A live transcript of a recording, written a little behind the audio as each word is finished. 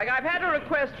I've had a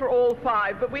request for all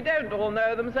 5, but we don't all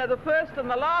know them, so the first and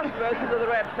the last verses of the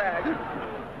red flag.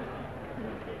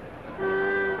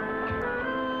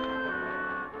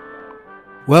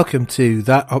 Welcome to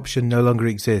That Option No Longer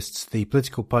Exists, the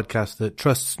political podcast that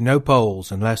trusts no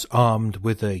polls unless armed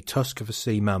with a tusk of a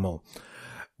sea mammal.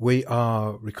 We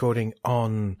are recording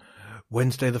on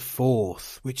Wednesday the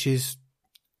 4th, which is,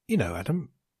 you know, Adam,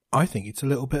 I think it's a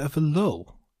little bit of a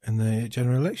lull in the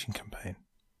general election campaign.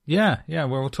 Yeah,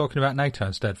 we're all talking about NATO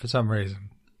instead for some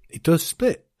reason. It does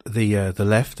split the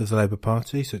left of the Labour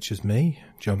Party, such as me,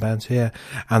 John Bounds here,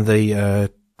 and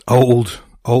the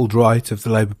old right of the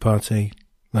Labour Party,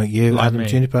 like you, like Adam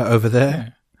Juniper, over there. Yeah.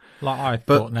 Like I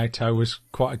thought NATO was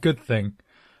quite a good thing,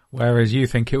 whereas you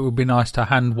think it would be nice to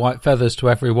hand white feathers to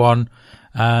everyone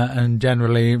and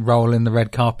generally roll in the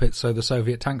red carpet so the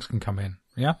Soviet tanks can come in,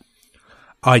 yeah?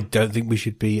 I don't think we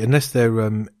should be, unless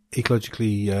they're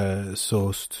ecologically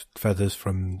sourced feathers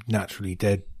from naturally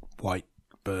dead white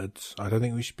birds. I don't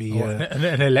think we should be...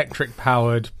 an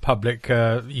electric-powered public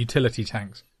utility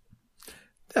tanks.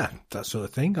 Yeah, that sort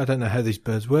of thing. I don't know how these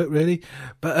birds work, really.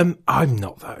 But I'm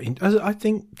not that... I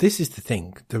think this is the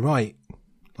thing. The right,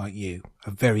 like you,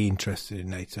 are very interested in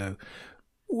NATO.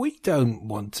 We don't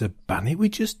want to ban it. We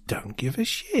just don't give a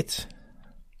shit.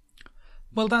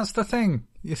 Well, that's the thing.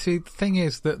 You see, the thing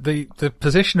is that the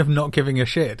position of not giving a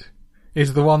shit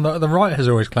is the one that the right has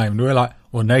always claimed. We're like,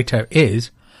 well, NATO is,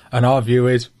 and our view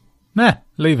is, nah,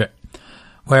 leave it.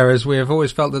 Whereas we have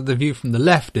always felt that the view from the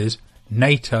left is,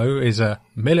 NATO is a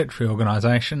military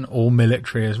organisation, all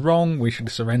military is wrong, we should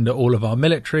surrender all of our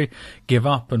military, give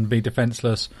up and be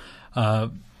defenceless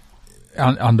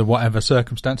under whatever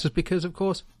circumstances, because, of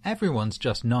course, everyone's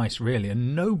just nice, really,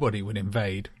 and nobody would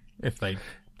invade if they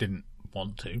didn't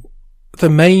want to. The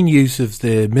main use of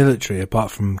the military,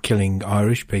 apart from killing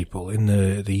Irish people in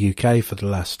the UK for the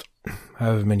last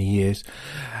however many years,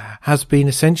 has been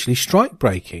essentially strike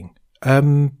breaking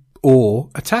or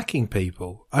attacking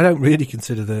people. I don't really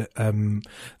consider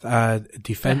the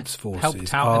defence forces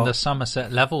helped out in the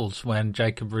Somerset levels when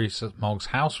Jacob Rees-Mogg's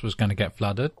house was going to get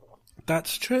flooded.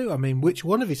 That's true. I mean, which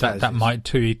one of his houses? That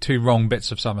might be two wrong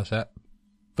bits of Somerset,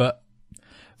 but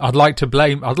I'd like to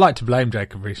blame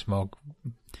Jacob Rees-Mogg.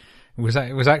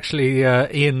 It was actually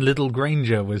Ian Liddell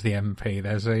Granger was the MP.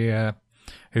 There's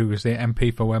who was the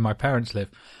MP for where my parents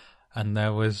live, and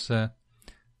there was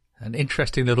an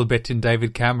interesting little bit in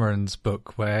David Cameron's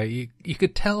book where you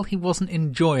could tell he wasn't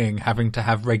enjoying having to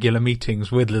have regular meetings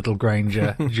with Liddell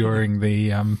Granger during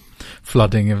the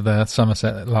flooding of the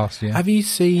Somerset last year. Have you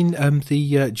seen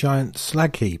the giant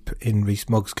slag heap in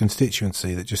Rees-Mogg's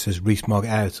constituency that just says Rees-Mogg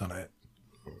out on it?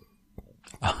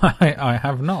 I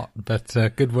have not, but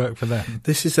good work for them.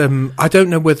 This is, I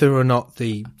don't know whether or not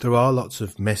there are lots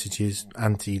of messages,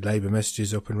 anti-Labour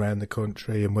messages up and around the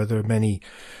country, and whether many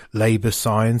Labour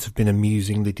signs have been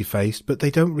amusingly defaced, but they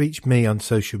don't reach me on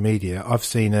social media. I've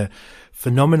seen a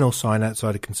phenomenal sign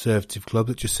outside a Conservative club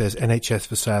that just says NHS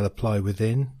for sale, apply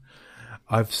within.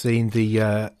 I've seen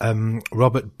the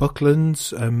Robert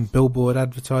Buckland's billboard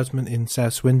advertisement in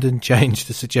South Swindon changed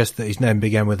to suggest that his name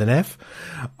began with an F.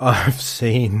 I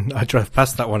drove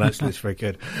past that one actually, it's very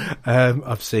good.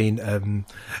 I've seen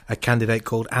a candidate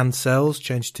called Ansels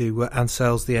changed to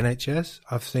Ansels the NHS.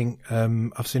 I've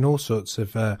seen all sorts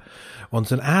of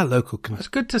ones, and our local... It's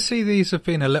good to see these have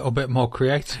been a little bit more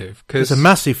creative, because there's a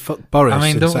massive fuck Boris. I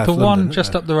mean, in South the London, one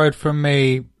just up the road from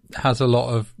me has a lot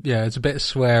of, it's a bit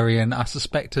sweary, and I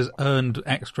suspect has earned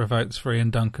extra votes for Ian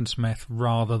Duncan Smith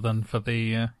rather than for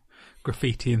the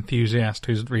graffiti enthusiast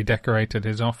who's redecorated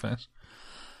his office.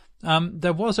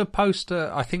 There was a poster,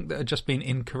 I think, that had just been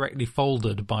incorrectly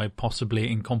folded by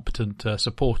possibly incompetent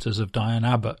supporters of Diane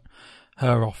Abbott,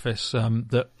 her office,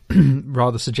 that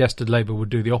rather suggested Labour would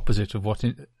do the opposite of what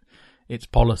its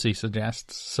policy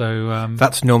suggests. So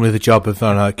that's normally the job of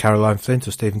Caroline Flint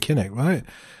or Stephen Kinnock, right?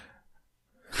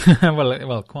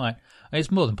 well, quite. It's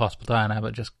more than possible Diane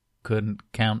Abbott just couldn't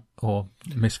count or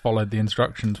misfollowed the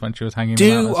instructions when she was hanging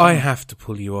them out. Do I have to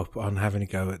pull you up on having a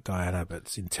go at Diane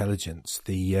Abbott's intelligence?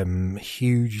 The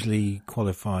hugely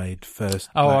qualified first...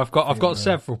 Oh, I've got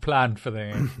several planned for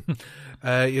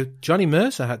the... Johnny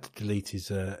Mercer had to delete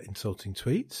his insulting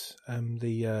tweets.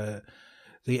 The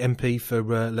MP for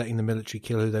letting the military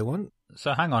kill who they want.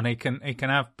 So hang on, he can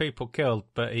have people killed,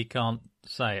 but he can't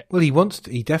say it. Well,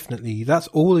 he definitely, that's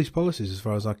all his policies as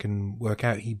far as I can work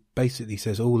out. He basically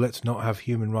says, let's not have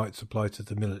human rights applied to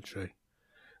the military.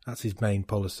 That's his main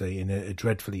policy in a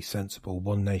dreadfully sensible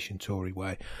one nation Tory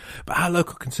way. But our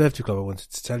local Conservative club, I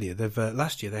wanted to tell you, they've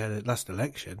last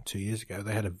election, 2 years ago,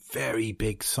 they had a very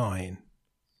big sign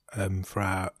for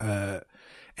our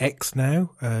ex now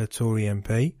Tory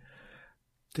MP.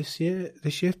 this year.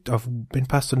 I've been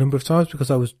past a number of times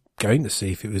because I was going to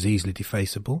see if it was easily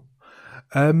defaceable.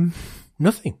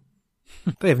 Nothing.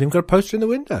 They haven't even got a poster in the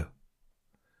window.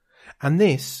 And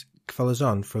this follows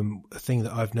on from a thing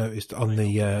that I've noticed on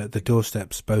the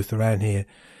doorsteps, both around here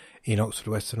in Oxford,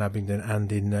 Western Abingdon,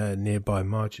 and in nearby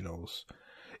marginals.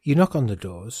 You knock on the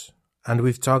doors, and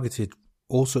we've targeted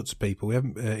all sorts of people. We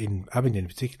haven't, in Abingdon in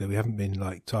particular, we haven't been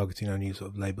like targeting only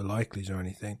sort of Labour likelies or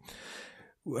anything.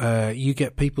 You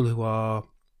get people who are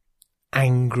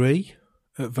angry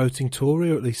at voting Tory,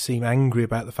 or at least seem angry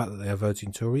about the fact that they are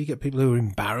voting Tory. You get people who are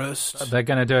embarrassed. They're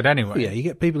going to do it anyway. Yeah, you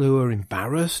get people who are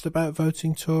embarrassed about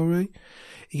voting Tory.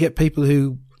 You get people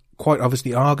who quite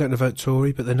obviously are going to vote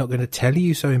Tory, but they're not going to tell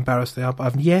you so embarrassed they are. But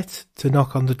I've yet to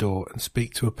knock on the door and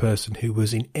speak to a person who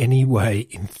was in any way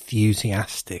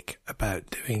enthusiastic about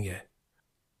doing it.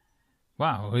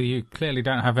 Wow, well, you clearly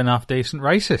don't have enough decent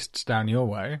racists down your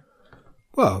way.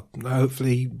 Well,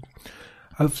 hopefully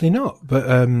not. But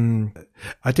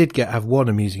I did have one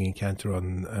amusing encounter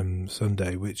on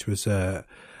Sunday, which was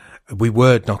we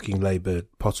were knocking Labour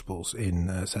potables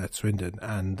in South Swindon,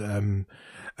 and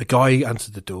a guy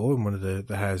answered the door in one of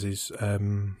the houses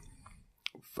who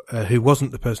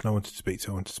wasn't the person I wanted to speak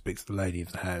to. I wanted to speak to the lady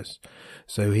of the house.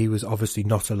 So he was obviously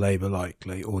not a Labour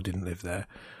likely, or didn't live there.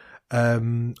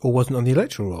 Or wasn't on the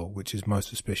electoral roll, which is my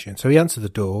suspicion. So he answered the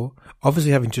door,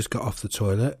 obviously having just got off the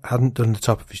toilet, hadn't done the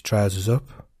top of his trousers up.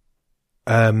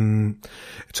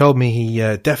 Told me he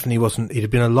definitely wasn't, he'd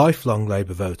have been a lifelong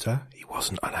Labour voter. He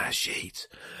wasn't on our sheet.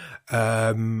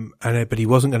 But he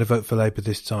wasn't going to vote for Labour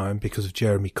this time because of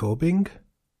Jeremy Corbyn.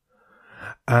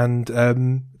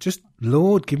 And just,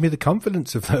 Lord, give me the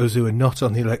confidence of those who are not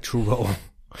on the electoral roll.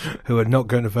 Who are not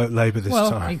going to vote Labour this time.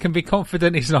 Well, he can be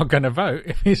confident he's not going to vote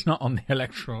if he's not on the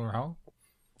electoral roll.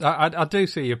 I do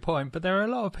see your point, but there are a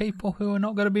lot of people who are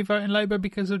not going to be voting Labour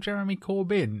because of Jeremy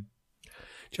Corbyn.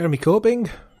 Jeremy Corbett.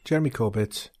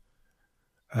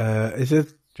 Is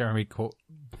it? Jeremy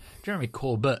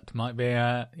Corbett might be,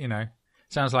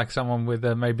 sounds like someone with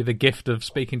maybe the gift of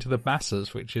speaking to the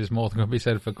masses, which is more than can be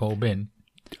said for Corbyn.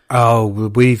 Oh,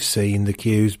 we've seen the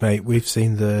cues, mate. We've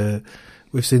seen the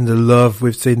love,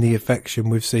 we've seen the affection,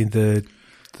 we've seen the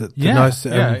nice.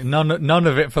 None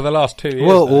of it for the last 2 years.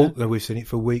 Well, we've seen it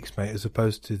for weeks, mate. As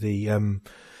opposed to the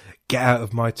 "get out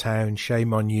of my town,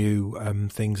 shame on you"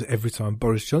 things every time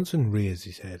Boris Johnson rears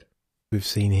his head. We've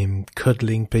seen him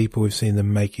cuddling people. We've seen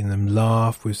them making them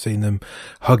laugh. We've seen them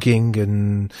hugging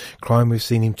and crying. We've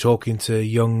seen him talking to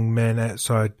young men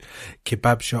outside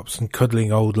kebab shops and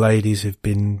cuddling old ladies who've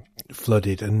been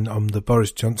flooded. And on the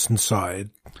Boris Johnson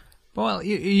side. Well,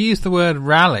 you use the word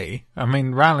rally. I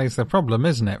mean, rally's the problem,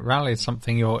 isn't it? Rally is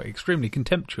something you're extremely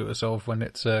contemptuous of when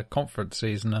it's a conference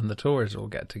season and the Tories all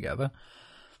get together.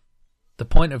 The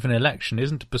point of an election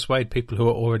isn't to persuade people who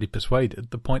are already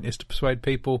persuaded. The point is to persuade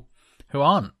people who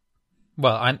aren't.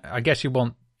 Well, I guess you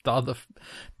want the other...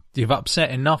 You've upset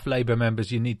enough Labour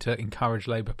members, you need to encourage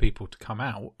Labour people to come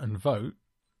out and vote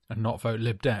and not vote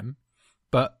Lib Dem.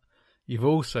 But you've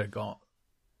also got...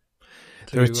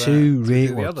 There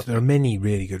are many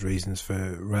really good reasons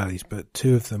for rallies, but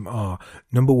two of them are,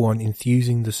 number one,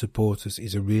 enthusing the supporters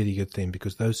is a really good thing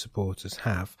because those supporters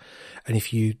have, and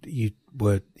if you're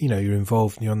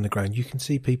involved and you're on the ground, you can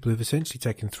see people who've essentially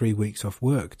taken 3 weeks off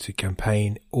work to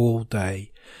campaign all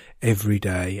day, every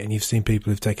day, and you've seen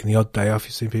people who've taken the odd day off,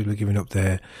 you've seen people who've given up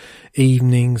their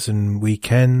evenings and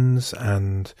weekends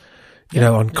and...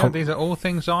 these are all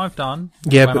things I've done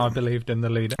when I believed in the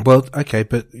leader. Well, okay,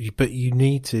 but you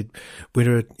need to.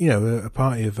 We're a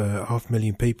party of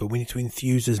 500,000 people. We need to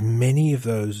enthuse as many of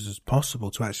those as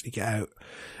possible to actually get out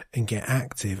and get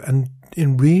active and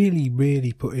really,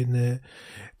 really put in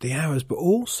the hours. But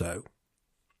also,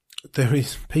 there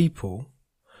is people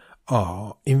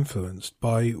are influenced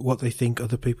by what they think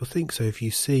other people think. So if you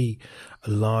see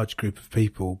a large group of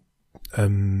people,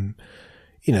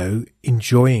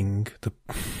 enjoying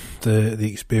the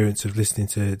experience of listening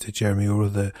to Jeremy or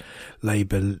other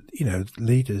Labour,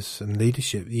 leaders and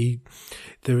leadership.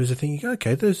 There is a thing,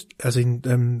 okay, there's, as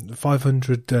in,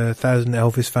 500,000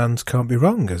 Elvis fans can't be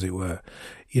wrong, as it were.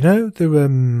 There were,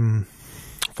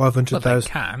 500,000. Well, they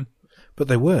can. But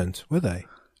they weren't, were they?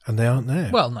 And they aren't there.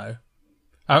 Well, no.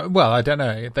 I don't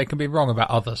know. They can be wrong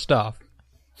about other stuff.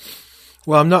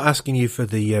 Well, I'm not asking you for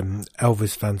the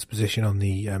Elvis fans' position on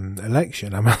the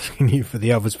election. I'm asking you for the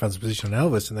Elvis fans' position on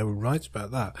Elvis, and they were right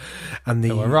about that. And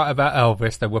they were right about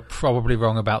Elvis. They were probably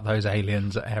wrong about those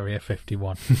aliens at Area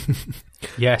 51.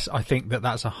 Yes, I think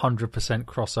that's 100%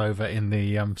 crossover in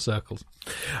the circles.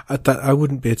 I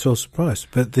wouldn't be at all surprised.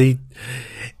 But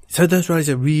So those rallies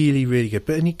are really, really good.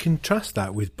 But and you contrast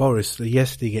that with Boris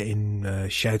yesterday getting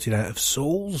shouted out of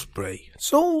Salisbury.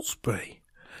 Salisbury.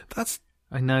 That's...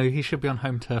 I know, he should be on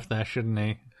home turf there, shouldn't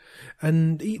he?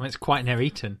 And it's quite near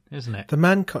Eton, isn't it? The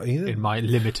man... In my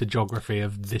limited geography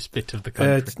of this bit of the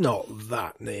country. It's not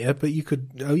that near, but you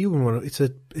could... Oh, you wouldn't want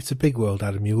to... It's a big world,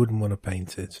 Adam. You wouldn't want to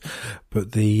paint it.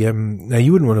 But the... No,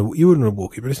 you wouldn't want to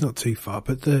walk it, but it's not too far.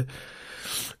 But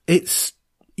it's...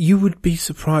 You would be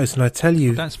surprised, and I tell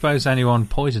you... I don't suppose anyone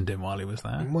poisoned him while he was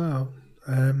there. Well,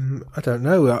 I don't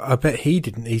know. I bet he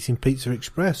didn't eat in Pizza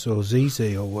Express or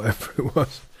ZZ or whatever it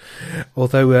was.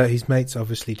 Although his mates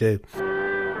obviously do.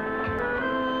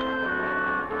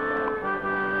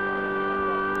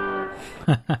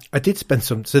 I did spend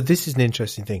some... So this is an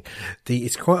interesting thing.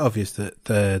 It's quite obvious that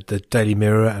the Daily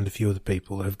Mirror and a few other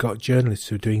people have got journalists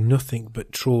who are doing nothing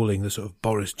but trawling the sort of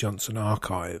Boris Johnson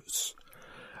archives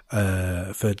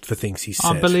for things he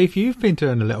said. I believe you've been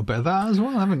doing a little bit of that as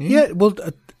well, haven't you? Yeah, well...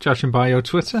 judging by your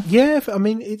Twitter? Yeah, I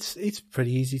mean, it's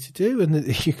pretty easy to do,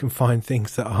 and you can find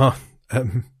things that are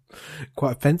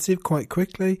quite offensive quite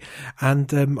quickly.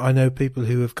 And I know people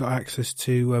who have got access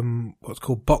to what's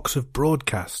called Box of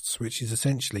Broadcasts, which is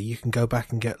essentially you can go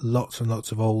back and get lots and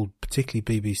lots of old, particularly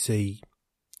BBC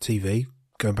TV,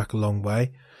 going back a long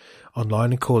way,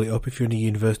 online and call it up if you're in a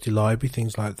university library,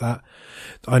 things like that.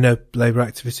 I know Labour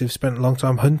activists have spent a long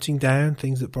time hunting down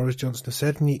things that Boris Johnson has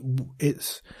said, and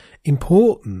it's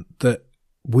important that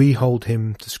we hold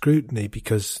him to scrutiny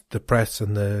because the press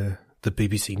and the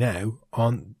BBC now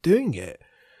aren't doing it.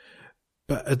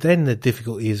 But then the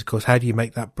difficulty is, of course, how do you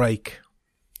make that break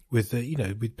with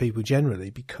with people generally,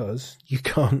 because you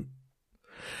can't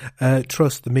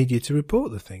trust the media to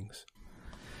report the things.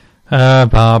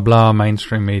 Blah, blah,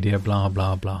 mainstream media, blah,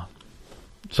 blah, blah.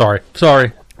 Sorry.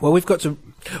 Well, we've got to...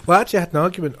 Well, I actually had an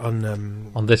argument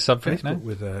on this subject Facebook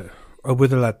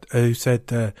with a lad who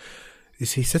said... he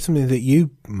said something that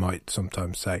you might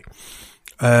sometimes say.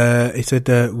 He said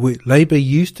Labour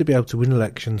used to be able to win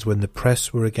elections when the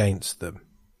press were against them.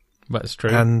 That's true.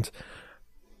 And,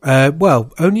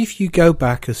 well, only if you go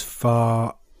back as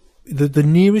far... The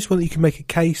nearest one that you can make a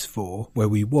case for, where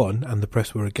we won and the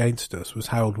press were against us, was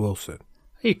Harold Wilson.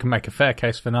 You can make a fair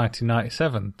case for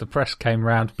 1997. The press came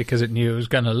round because it knew it was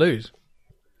going to lose.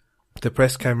 The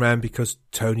press came round because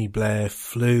Tony Blair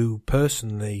flew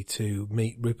personally to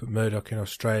meet Rupert Murdoch in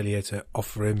Australia to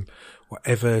offer him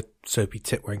whatever soapy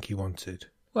titwank he wanted.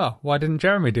 Well, why didn't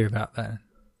Jeremy do that then?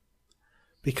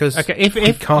 Because if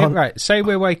right, say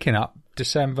we're waking up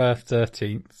December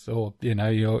 13th, or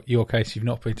your case, you've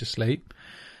not been to sleep,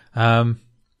 but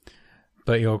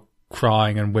you're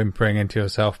crying and whimpering into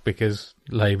yourself because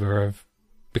Labour have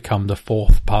become the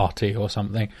fourth party or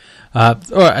something.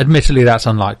 Or admittedly, that's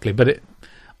unlikely, but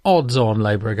odds on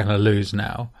Labour are going to lose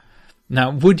now. Now,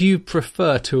 would you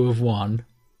prefer to have won?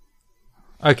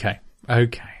 Okay.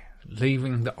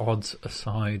 Leaving the odds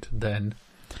aside, then,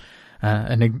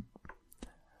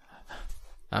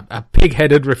 a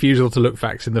pig-headed refusal to look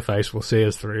facts in the face will see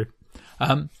us through.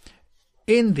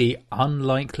 In the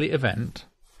unlikely event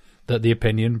that the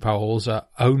opinion polls are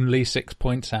only 6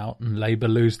 points out and Labour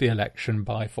lose the election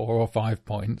by 4 or 5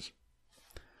 points,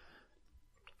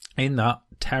 in that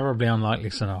terribly unlikely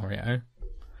scenario,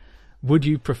 would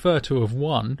you prefer to have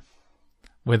won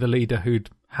with a leader who'd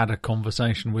had a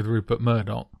conversation with Rupert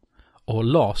Murdoch, or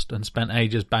lost and spent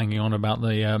ages banging on about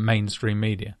the mainstream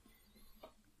media?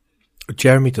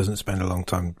 Jeremy doesn't spend a long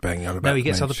time banging on about. No, he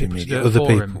gets other people media. to do it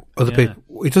for him. Other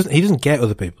people. He doesn't get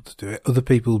other people to do it. Other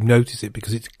people notice it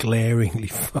because it's glaringly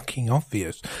fucking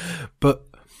obvious. But,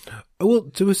 well,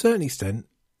 to a certain extent,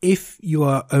 if you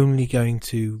are only going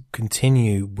to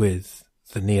continue with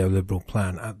the neoliberal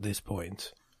plan at this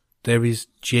point, there is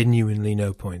genuinely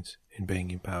no point in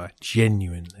being in power.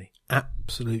 Genuinely.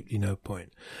 Absolutely no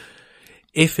point.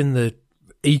 If in the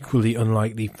equally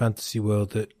unlikely fantasy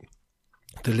world that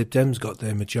the Lib Dems got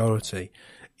their majority,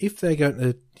 if they're going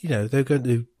to,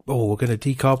 we're going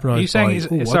to decarbonise. Are you saying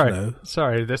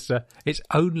sorry, it's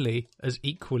only as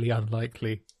equally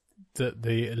unlikely that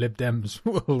the Lib Dems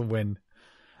will win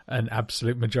an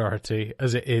absolute majority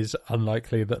as it is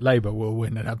unlikely that Labour will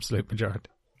win an absolute majority?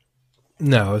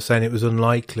 No, I was saying it was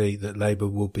unlikely that Labour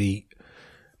will be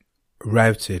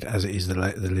routed as it is the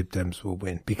Lib Dems will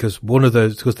win, because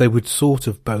because they would sort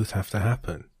of both have to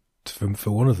happen for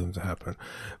one of them to happen.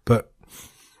 But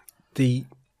if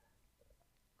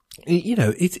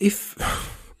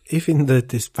in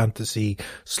this fantasy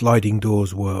sliding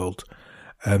doors world,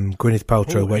 Gwyneth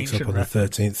Paltrow wakes up on the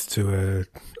 13th to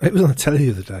it was on the telly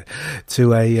the other day,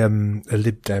 to a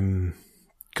Lib Dem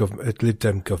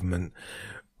government,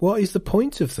 what is the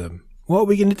point of them? What are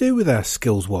we going to do with our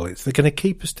skills wallets? They're going to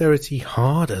keep austerity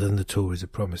harder than the Tories are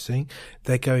promising.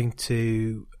 They're going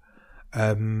to,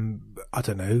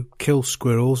 kill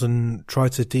squirrels and try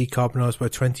to decarbonise by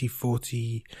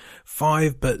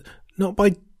 2045, but not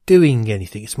by doing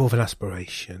anything. It's more of an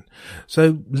aspiration.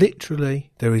 So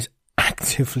literally, there is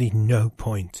actively no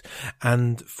point.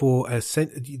 And for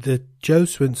the Joe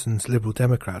Swinson's Liberal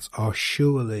Democrats are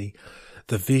surely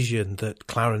the vision that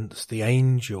Clarence the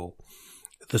Angel,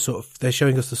 they're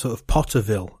showing us the sort of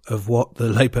Potterville of what the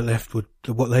Labour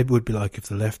what Labour would be like if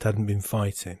the left hadn't been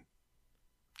fighting.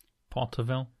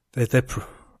 Potterville?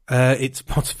 It's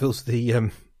Potterville's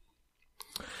in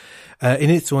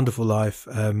It's a Wonderful Life,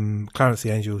 Clarence the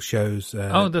Angel shows...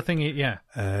 the thing, yeah.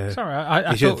 Sorry,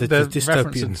 I thought the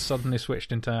reference had suddenly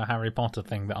switched into a Harry Potter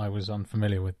thing that I was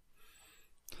unfamiliar with.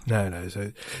 No.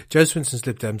 So Joe Swinson's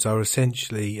Lib Dems are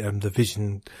essentially the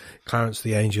vision Clarence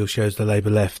the Angel shows the Labour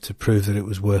left to prove that it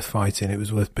was worth fighting, it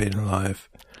was worth being alive.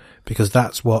 Because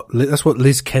that's what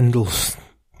Liz Kendall's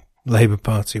Labour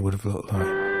Party would have looked like.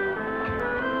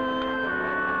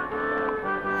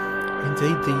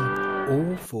 Indeed,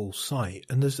 the awful sight,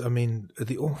 and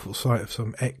the awful sight of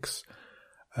some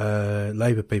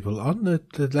Labour people on the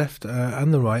left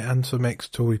and the right, and some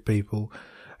ex-Tory people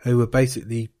who were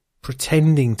basically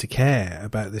pretending to care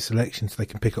about this election so they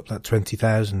can pick up that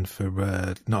 20,000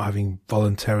 for not having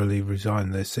voluntarily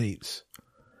resigned their seats.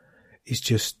 It's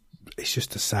just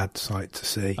a sad sight to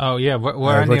see. Oh yeah,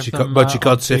 were any of them Roger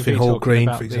Godsiff in Hall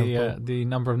Green, for example. The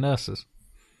number of nurses.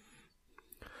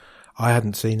 I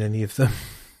hadn't seen any of them.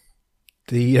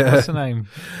 What's the name?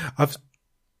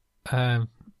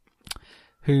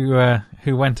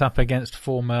 Who went up against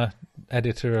former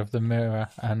editor of the Mirror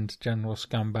and general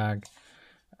scumbag,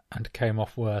 and came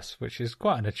off worse, which is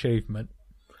quite an achievement.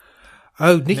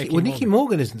 Oh, Nicky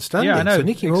Morgan isn't standing. Yeah, I know. So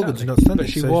Nicky Morgan's not standing. But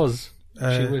she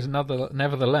was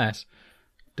nevertheless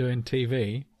doing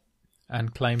TV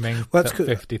and claiming that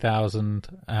 50,000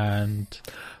 and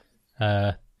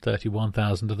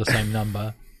 31,000 are the same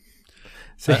number.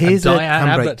 So here's a Diane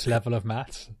handbrake. Abbott's level of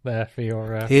maths there for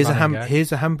your. Here's a handbrake.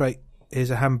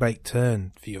 Here's a handbrake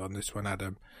turn for you on this one,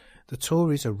 Adam. The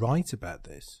Tories are right about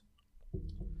this.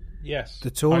 Yes, the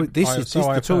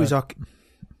Tories are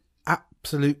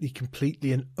absolutely,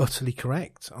 completely, and utterly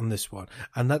correct on this one,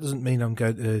 and that doesn't mean I'm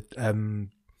going to,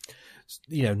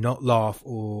 not laugh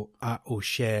or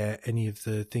share any of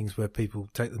the things where people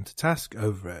take them to task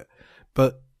over it,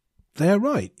 but they are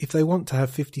right. If they want to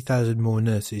have 50,000 more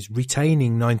nurses,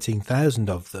 retaining 19,000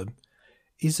 of them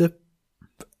is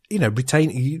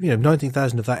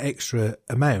 19,000 of that extra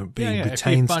amount being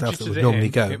retained stuff that would normally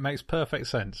go. It makes perfect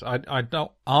sense. I'm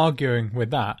not arguing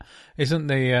with that. Isn't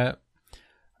the,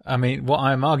 what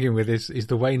I'm arguing with is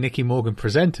the way Nicky Morgan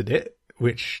presented it,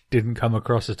 which didn't come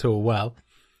across at all well.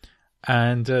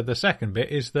 And the second bit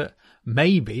is that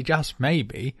maybe, just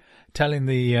maybe, telling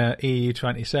the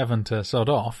EU27 to sod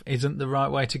off isn't the right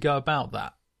way to go about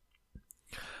that.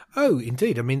 Oh,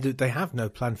 indeed. They have no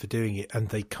plan for doing it, and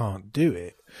they can't do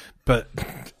it. But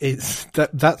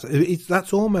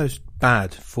that's almost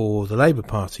bad for the Labour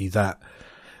Party that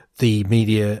the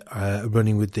media are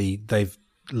running with they've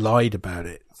lied about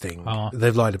it thing.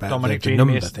 They've lied about the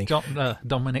number thing.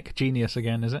 Dominic Genius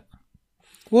again, is it?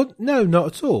 Well, no, not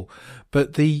at all.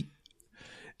 But it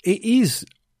is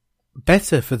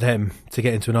better for them to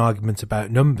get into an argument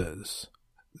about numbers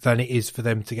than it is for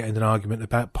them to get into an argument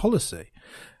about policy.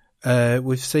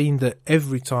 We've seen that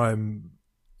every time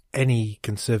any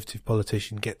Conservative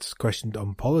politician gets questioned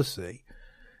on policy,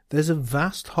 there's a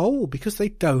vast hole because they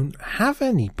don't have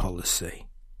any policy.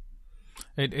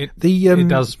 It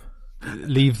does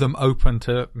leave them open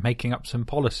to making up some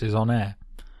policies on air.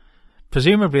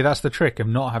 Presumably that's the trick of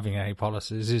not having any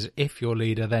policies, is if your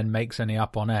leader then makes any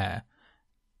up on air,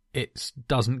 it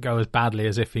doesn't go as badly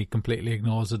as if he completely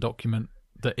ignores a document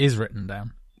that is written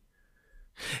down.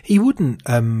 He wouldn't.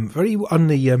 On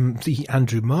the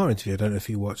Andrew Marr interview, I don't know if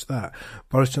you watched that,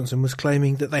 Boris Johnson was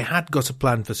claiming that they had got a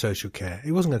plan for social care.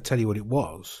 He wasn't going to tell you what it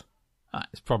was.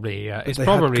 It's probably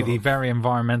the very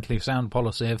environmentally sound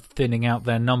policy of thinning out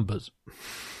their numbers.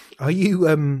 Are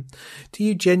you? Do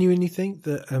you genuinely think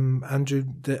that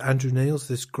Andrew Neil's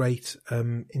this great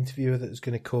interviewer that is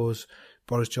going to cause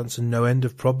Boris Johnson no end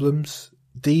of problems?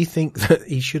 Do you think that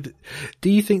he should? Do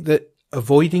you think that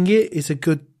avoiding it is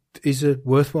a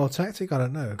worthwhile tactic? I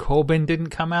don't know. Corbyn didn't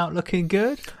come out looking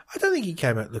good. I don't think he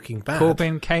came out looking bad.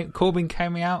 Corbyn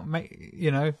came out,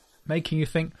 making you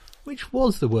think, which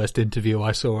was the worst interview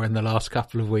I saw in the last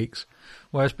couple of weeks?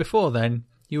 Whereas before then,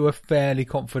 you were fairly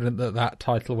confident that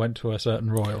title went to a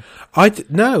certain royal.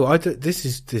 This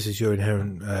is your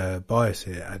inherent bias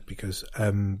here, Ed, because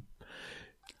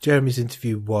Jeremy's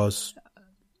interview was,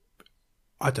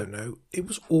 I don't know, it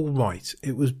was all right.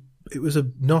 It was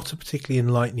not a particularly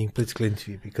enlightening political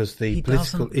interview because the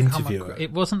political interviewer...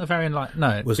 It wasn't a very enlightening...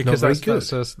 No, was because not very good.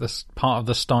 That's part of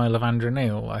the style of Andrew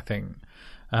Neil, I think.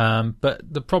 But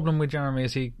the problem with Jeremy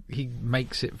is he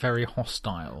makes it very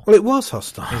hostile. Well, it was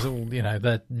hostile. It's all,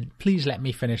 please let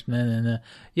me finish. No.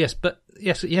 Yes,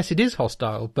 it is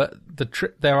hostile, but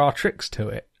there are tricks to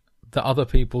it that other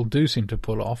people do seem to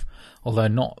pull off, although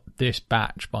not this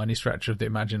batch by any stretch of the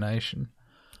imagination,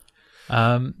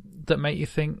 that make you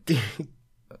think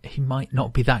he might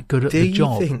not be that good at the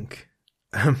job. Do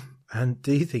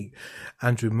you think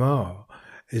Andrew Marr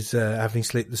is having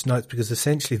sleepless nights because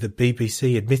essentially the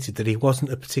BBC admitted that he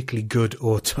wasn't a particularly good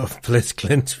or tough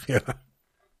political interviewer?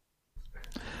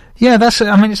 Yeah,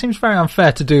 it seems very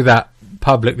unfair to do that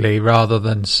publicly rather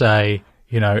than say,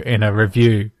 in a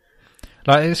review.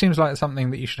 Like, it seems like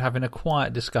something that you should have in a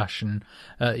quiet discussion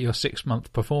at your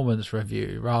 6-month performance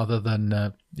review rather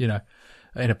than,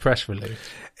 in a press release.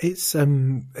 It's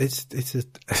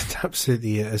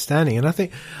absolutely astounding. And I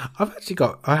think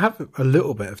I have a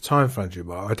little bit of time for Andrew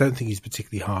Marr. I don't think he's a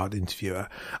particularly hard interviewer.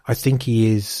 I think he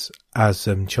is, as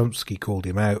Chomsky called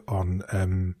him out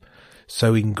on,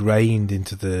 so ingrained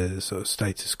into the sort of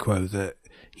status quo that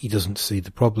he doesn't see the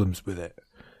problems with it.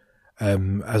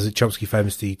 As Chomsky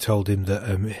famously told him that,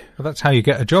 well, that's how you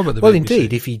get a job at the BBC. Well,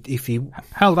 indeed, if he,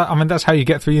 that's how you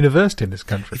get through university in this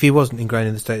country. If he wasn't ingrained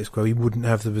in the status quo, he wouldn't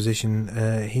have the position,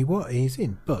 he's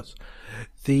in. But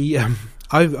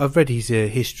I've read his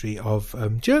history of,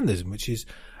 journalism, which is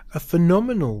a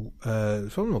phenomenal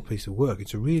piece of work.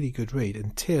 It's a really good read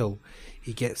until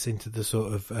he gets into the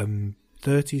sort of,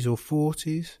 30s or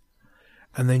 40s.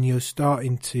 And then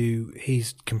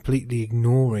he's completely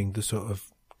ignoring the sort of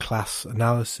class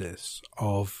analysis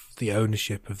of the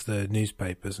ownership of the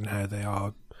newspapers and how they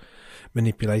are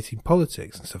manipulating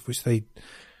politics and stuff, which they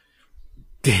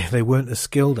weren't as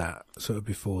skilled at sort of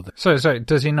before that. So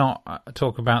does he not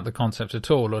talk about the concept at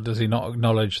all, or does he not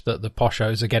acknowledge that the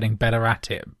poshos are getting better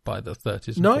at it by the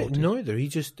 30s and 40s? Neither.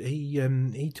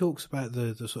 He talks about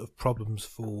the sort of problems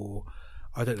for,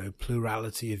 I don't know,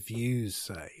 plurality of views,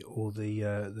 say, or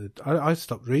I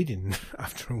stopped reading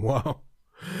after a while.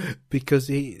 Because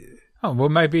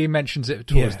maybe he mentions it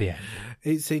towards the end.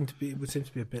 It would seem to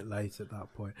be a bit late at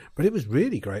that point, but it was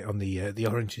really great on the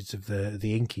origins of the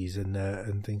Inkies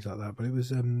and things like that. But it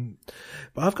was,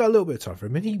 but I've got a little bit of time for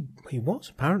him, and he was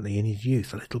apparently in his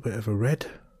youth a little bit of a red.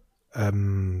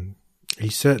 He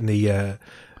certainly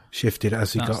shifted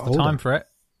as he got older. That's the time for it.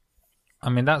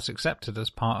 I mean, that's accepted as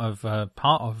part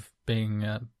of being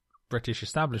British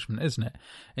establishment, isn't it?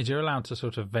 Is you're allowed to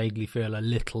sort of vaguely feel a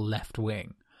little left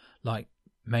wing, like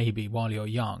maybe while you're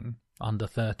young, under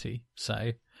 30,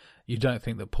 say, you don't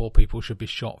think that poor people should be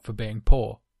shot for being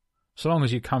poor. So long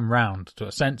as you come round to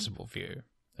a sensible view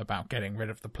about getting rid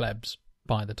of the plebs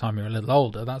by the time you're a little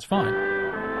older, that's fine.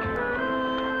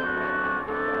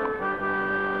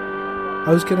 I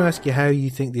was going to ask you how you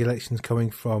think the election's coming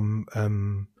from,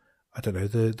 I don't know,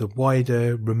 the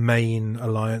wider Remain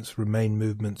alliance, Remain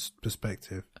movement's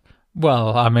perspective.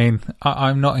 Well, I mean,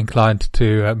 I'm not inclined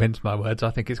to mince my words. I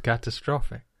think it's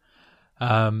catastrophic.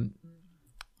 The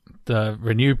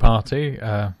Renew Party,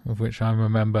 of which I'm a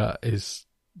member, is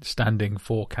standing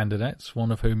 4 candidates,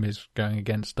 one of whom is going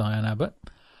against Diane Abbott.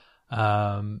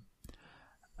 And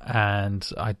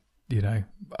I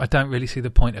don't really see the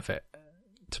point of it,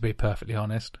 to be perfectly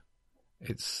honest.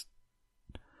 It's,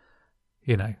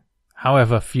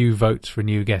 however few votes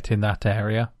Renew get in that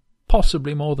area,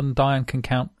 possibly more than Diane can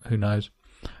count, who knows.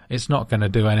 It's not going to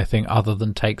do anything other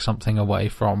than take something away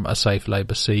from a safe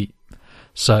Labour seat,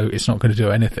 so it's not going to do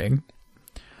anything.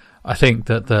 I think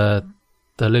that the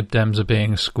Lib Dems are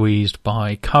being squeezed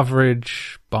by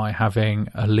coverage, by having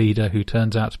a leader who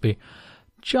turns out to be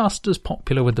just as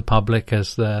popular with the public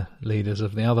as the leaders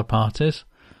of the other parties.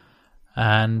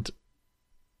 And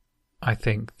I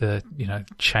think the,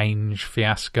 Change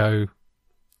fiasco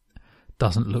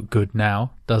doesn't look good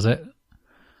now, does it?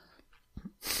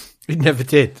 It never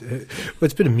did. Well,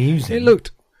 it's been amusing. It looked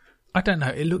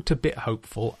a bit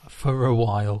hopeful for a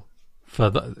while. For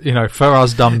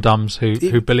us dum-dums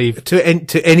who believe to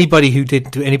anybody who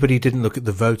didn't look at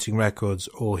the voting records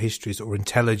or histories or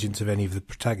intelligence of any of the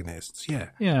protagonists.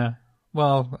 Yeah.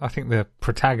 Well, I think the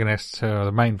protagonists who are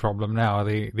the main problem now are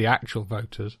the actual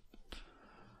voters.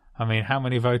 I mean, how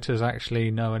many voters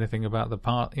actually know anything about the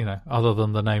party, other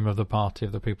than the name of the party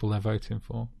of the people they're voting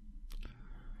for?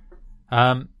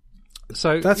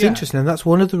 So that's interesting, and that's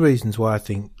one of the reasons why I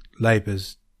think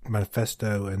Labour's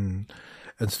manifesto and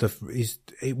stuff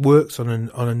it works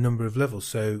on a number of levels.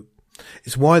 So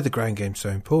It's why the ground game's so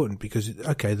important, because,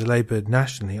 okay, the Labour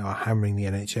nationally are hammering the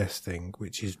NHS thing,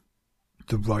 which is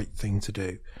the right thing to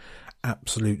do.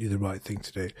 Absolutely the right thing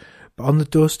to do. But on the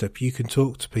doorstep, you can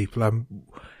talk to people,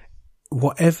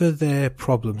 whatever their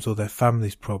problems or their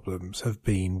family's problems have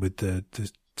been with the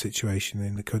situation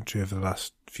in the country over the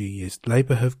last few years,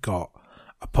 Labour have got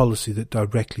a policy that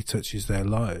directly touches their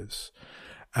lives.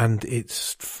 And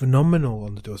it's phenomenal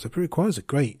on the doorstep. It requires a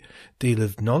great deal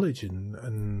of knowledge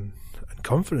and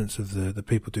confidence of the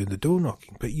people doing the door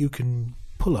knocking. But you can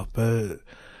pull up a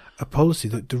policy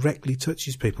that directly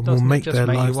touches people and will make their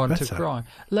lives better. Doesn't it just make you want to cry?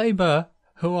 Labour,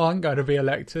 who aren't going to be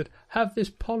elected, have this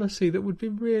policy that would be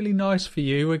really nice for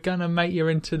you. We're going to make your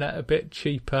internet a bit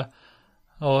cheaper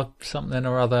or something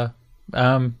or other.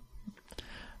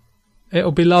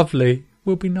 It'll be lovely.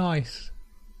 We'll be nice.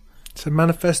 It's a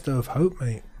manifesto of hope,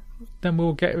 mate. Then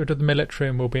we'll get rid of the military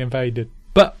and we'll be invaded.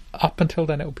 But up until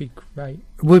then, it'll be great.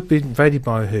 We'll be invaded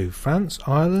by who? France?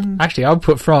 Ireland? Actually, I would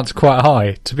put France quite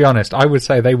high, to be honest. I would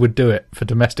say they would do it for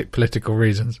domestic political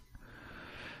reasons.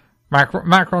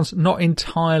 Macron's not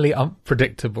entirely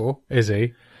unpredictable, is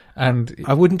he? And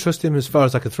I wouldn't trust him as far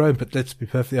as I could throw him, but let's be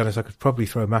perfectly honest, I could probably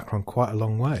throw Macron quite a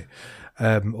long way.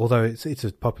 Although it's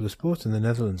a popular sport in the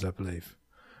Netherlands, I believe.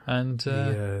 And,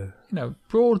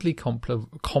 broadly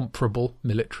comparable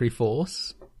military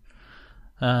force.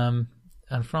 And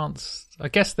France, I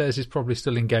guess theirs is probably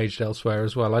still engaged elsewhere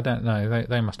as well. I don't know.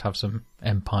 They must have some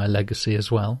empire legacy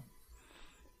as well.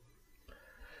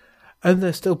 And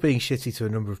they're still being shitty to a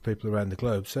number of people around the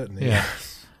globe, certainly. Yeah.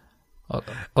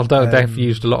 Although they've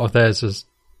used a lot of theirs as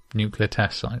nuclear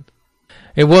test sites.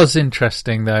 It was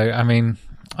interesting, though. I mean,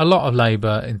 a lot of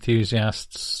Labour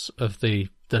enthusiasts of the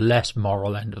less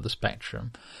moral end of the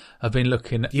spectrum have been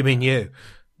looking at... You mean you?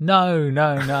 No.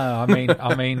 I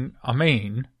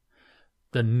mean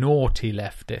the naughty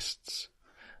leftists.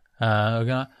 Are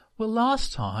going, well,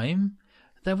 last time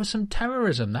there was some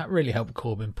terrorism. That really helped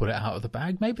Corbyn put it out of the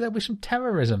bag. Maybe there'll be some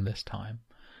terrorism this time.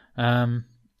 And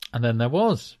then there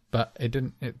was, but it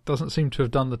didn't. It doesn't seem to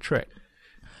have done the trick.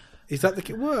 Is that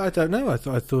the... Well, I don't know. I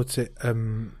thought it...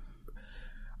 the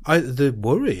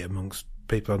worry amongst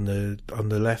people on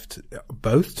the left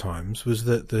both times was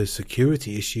that the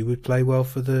security issue would play well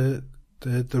for the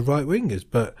right wingers,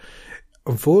 but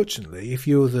unfortunately, if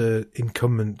you're the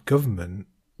incumbent government,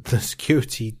 the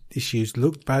security issues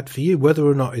looked bad for you. Whether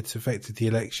or not it's affected the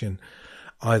election,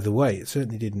 either way, it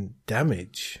certainly didn't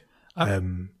damage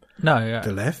the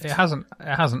left. It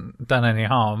hasn't done any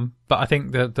harm. But I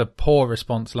think the poor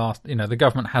response the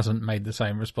government hasn't made the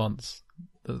same response,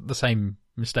 the same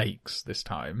mistakes this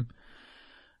time,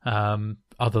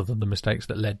 other than the mistakes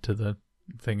that led to the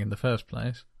thing in the first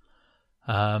place.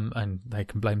 And they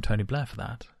can blame Tony Blair for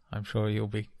that. I'm sure you'll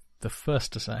be the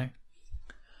first to say.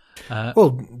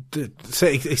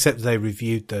 Except they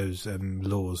reviewed those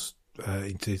laws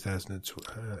in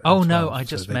 2012. Oh no, I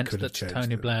just meant that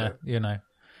Tony Blair,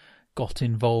 got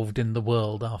involved in the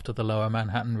world after the Lower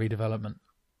Manhattan redevelopment.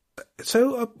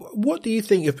 So, what do you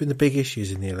think have been the big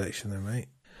issues in the election, then, mate?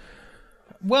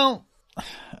 Well,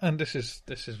 and this is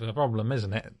the problem,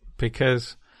 isn't it?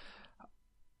 Because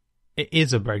it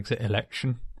is a Brexit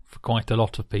election for quite a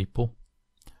lot of people.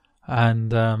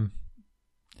 And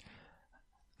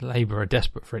Labour are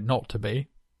desperate for it not to be.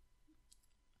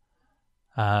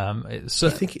 Do you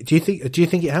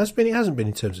think it has been? It hasn't been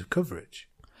in terms of coverage.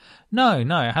 No,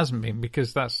 it hasn't been,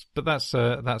 because that's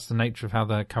the nature of how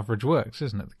the coverage works,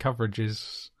 isn't it? The coverage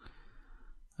is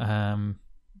the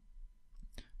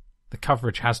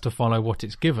coverage has to follow what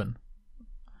it's given,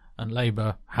 and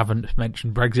Labour haven't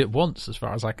mentioned Brexit once, as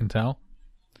far as I can tell.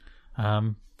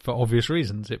 For obvious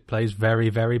reasons, it plays very,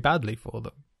 very badly for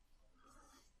them.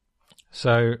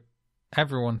 So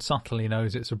everyone subtly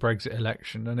knows it's a Brexit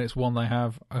election, and it's one they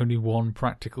have only one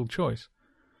practical choice.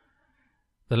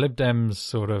 The Lib Dems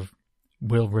sort of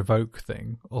will revoke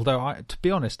thing, although to be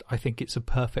honest, I think it's a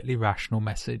perfectly rational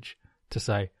message to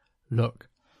say, look,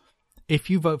 if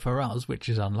you vote for us, which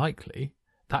is unlikely,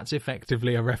 that's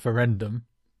effectively a referendum,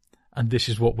 and this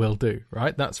is what we'll do,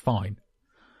 right? That's fine.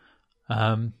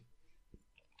 That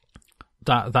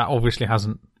obviously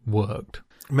hasn't worked.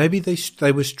 Maybe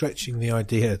they were stretching the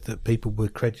idea that people were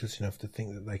credulous enough to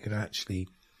think that they could actually,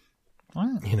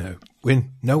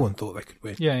 win. No one thought they could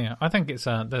win. Yeah. I think it's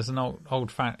there's an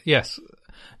old fact. Yes,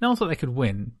 no one thought they could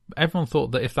win. Everyone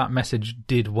thought that if that message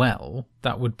did well,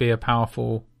 that would be a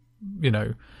powerful,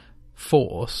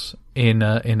 force in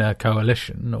a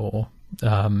coalition or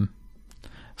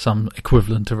some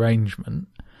equivalent arrangement.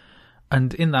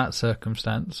 And in that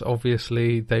circumstance,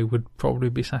 obviously, they would probably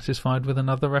be satisfied with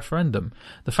another referendum.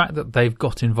 The fact that they've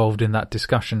got involved in that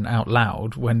discussion out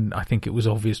loud, when I think it was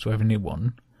obvious to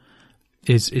anyone,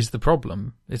 is the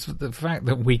problem. It's the fact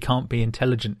that we can't be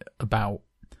intelligent about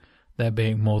there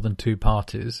being more than two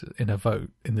parties in a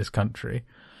vote in this country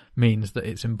means that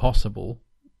it's impossible,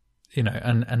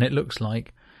 and it looks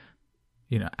like,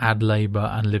 add Labour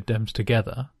and Lib Dems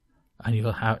together, and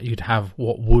you'd have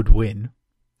what would win,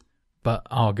 but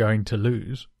are going to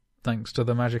lose, thanks to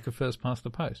the magic of first past the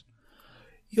post.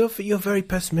 You're very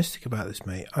pessimistic about this,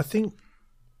 mate. I think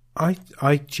I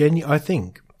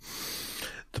think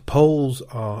the polls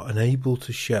are unable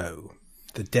to show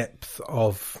the depth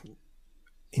of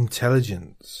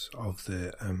intelligence of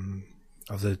the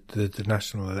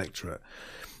national electorate,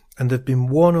 and there've been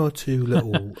one or two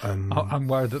little. I'm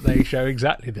worried that they show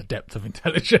exactly the depth of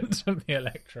intelligence of the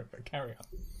electorate. But carry on.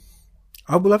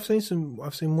 I've seen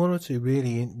one or two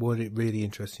really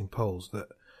interesting polls that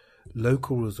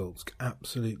local results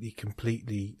absolutely,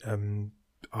 completely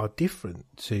are different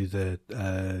to the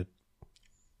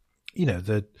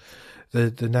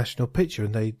national picture,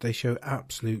 and they show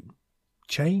absolute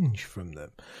change from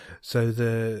them. So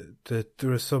there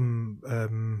are some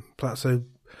so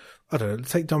I don't know.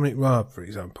 Take Dominic Raab for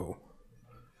example.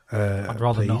 I'd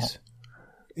rather not.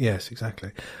 Yes,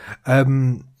 exactly.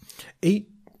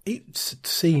 It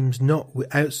seems not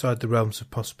outside the realms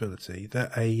of possibility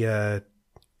that a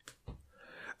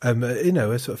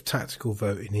sort of tactical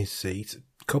vote in his seat,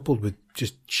 coupled with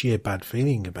just sheer bad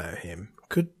feeling about him,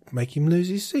 could make him lose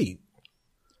his seat.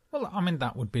 Well, I mean,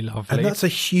 that would be lovely. And it's a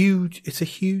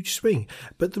huge swing.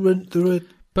 But there are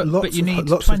but you need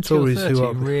lots 20 of Tories or 30 who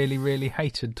are really, really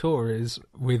hated Tories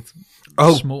with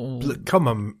small. Look, come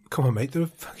on, mate! There are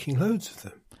fucking loads of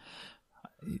them.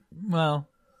 Well,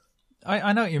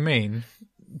 I know what you mean,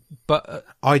 but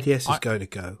IDS is going to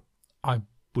go. I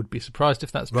would be surprised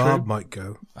if that's true. Raab might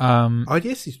go.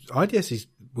 IDS is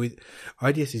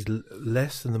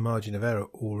less than the margin of error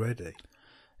already.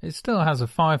 It still has a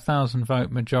 5,000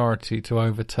 vote majority to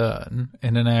overturn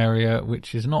in an area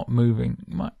which is not moving.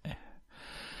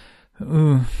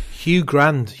 Hugh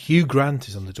Grant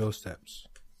is on the doorsteps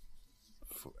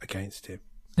against him.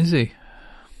 Is he?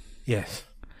 Yes.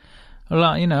 Well,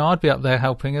 I'd be up there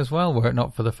helping as well, were it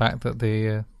not for the fact that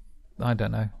I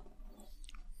don't know.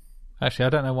 Actually, I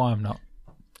don't know why I'm not.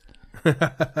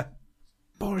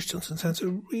 Boris Johnson stands a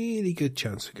really good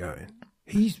chance of going.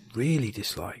 He's really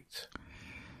disliked.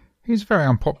 He's a very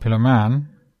unpopular man,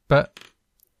 but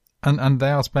and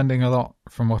they are spending a lot,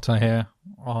 from what I hear,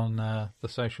 on the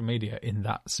social media in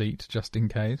that seat, just in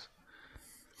case.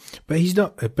 But he's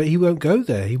not. But he won't go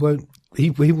there. He won't. He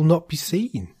will not be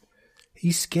seen.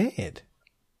 He's scared.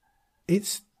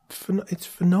 It's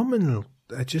phenomenal.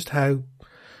 Just how,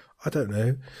 I don't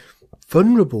know,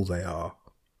 vulnerable they are.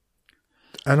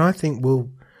 And I think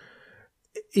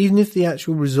even if the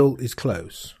actual result is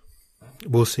close,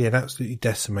 we'll see an absolutely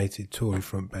decimated Tory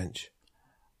front bench.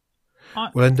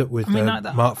 We'll end up with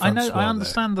Mark Francois. I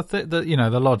understand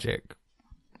the logic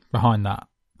behind that,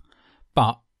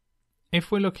 but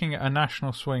if we're looking at a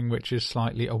national swing which is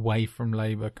slightly away from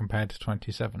Labour compared to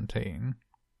 2017,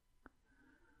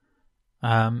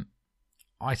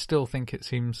 I still think it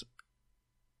seems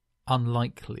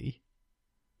unlikely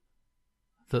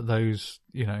that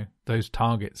those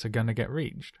targets are going to get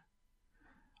reached.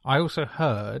 I also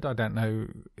heard, I don't know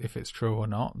if it's true or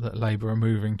not, that Labour are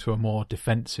moving to a more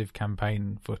defensive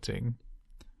campaign footing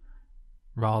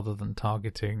rather than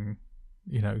targeting,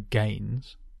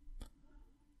 gains.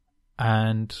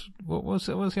 And what was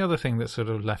the other thing that sort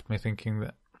of left me thinking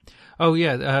that? Oh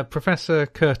yeah, Professor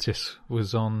Curtis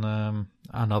was on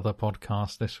another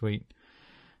podcast this week,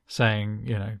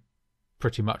 saying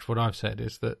pretty much what I've said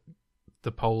is that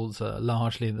the polls are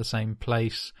largely in the same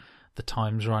place. The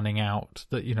time's running out.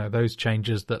 That those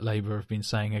changes that Labour have been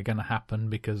saying are going to happen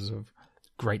because of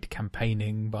great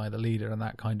campaigning by the leader and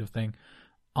that kind of thing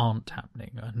aren't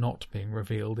happening, are not being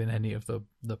revealed in any of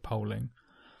the polling.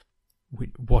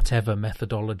 Whatever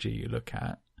methodology you look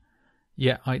at,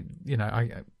 I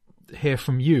hear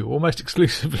from you, almost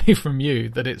exclusively from you,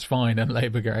 that it's fine and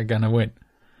Labour are going to win.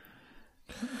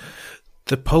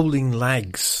 The polling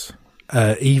lags,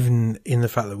 even in the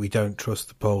fact that we don't trust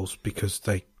the polls because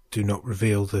they do not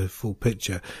reveal the full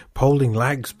picture. Polling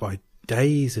lags by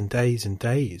days and days and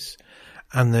days,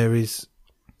 and there is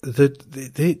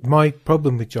my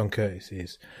problem with John Curtis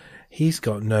is he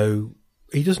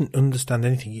doesn't understand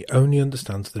anything. He only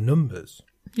understands the numbers.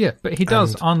 Yeah, but he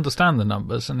does understand the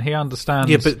numbers, and he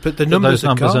understands but the numbers, those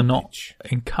numbers are not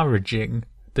encouraging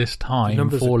this time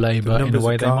for Labour in a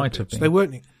way they might have been.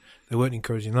 They They weren't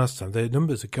encouraging last time. Their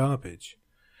numbers are garbage.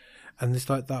 And it's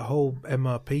like that whole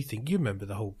MRP thing. You remember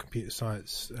the whole computer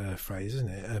science phrase, isn't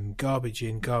it? Garbage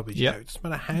in, garbage out. It doesn't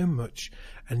matter how much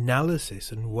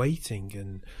analysis and weighting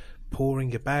and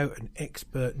pouring about and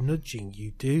expert nudging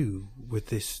you do with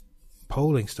this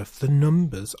polling stuff. The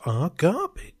numbers are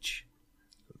garbage.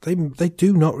 They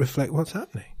do not reflect what's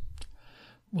happening.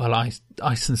 Well,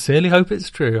 I sincerely hope it's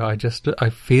true. I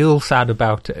feel sad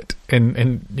about it.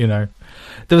 In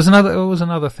there was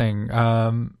another thing.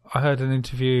 I heard an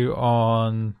interview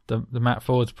on the Matt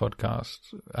Ford's podcast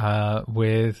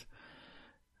with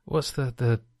what's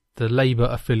the Labour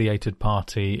affiliated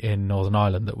party in Northern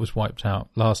Ireland that was wiped out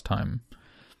last time.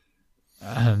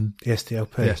 And the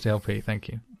SDLP. The SDLP, thank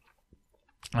you.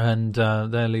 And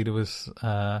their leader was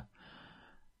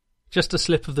just a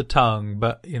slip of the tongue,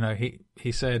 but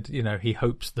he said he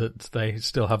hopes that they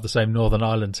still have the same Northern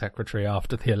Ireland secretary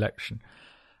after the election,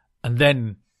 and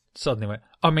then suddenly went,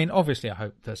 I mean, obviously I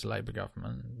hope there's a Labour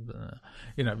government.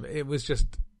 It was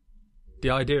just the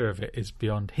idea of it is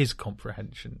beyond his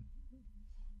comprehension,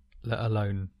 let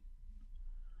alone.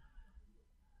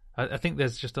 I think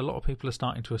there's just a lot of people are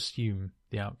starting to assume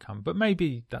the outcome, but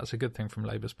maybe that's a good thing from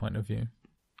Labour's point of view.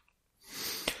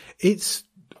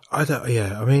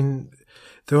 I mean,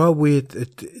 there are weird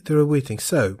things.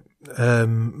 So,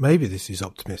 maybe this is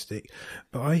optimistic,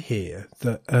 but I hear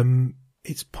that,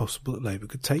 it's possible that Labour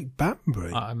could take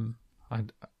Banbury.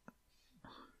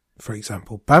 For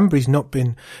example, Banbury's never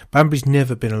been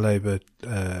a Labour,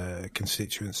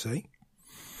 constituency.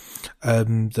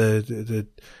 The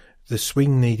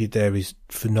swing needed there is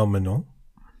phenomenal.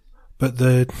 But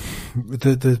the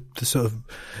sort of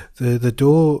the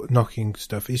door knocking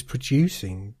stuff is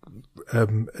producing.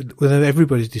 When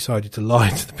everybody's decided to lie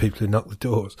to the people who knock the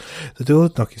doors, the door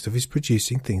knocking stuff is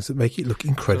producing things that make it look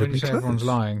incredibly close. Everyone's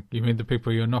lying. You mean the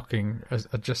people you're knocking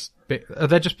are just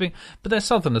they're just being? But they're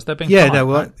Southerners. They're being. Yeah, kind, no,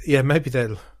 well, right? Yeah, maybe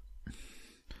they'll.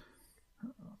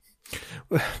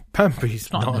 Well,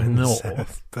 Banbury's not in the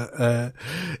north, but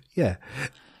yeah,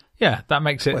 that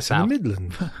makes it south. In the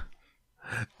Midlands.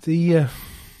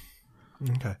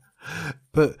 Okay,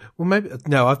 but maybe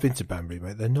no. I've been to Banbury,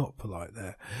 mate. They're not polite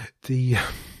there.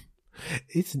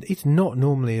 It's not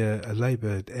normally a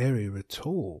Labour area at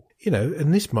all,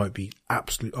 and this might be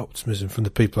absolute optimism from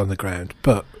the people on the ground.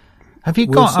 But have you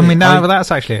got? I mean, now that's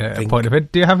actually a point of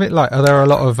it. Do you have it? Like, are there a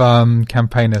lot of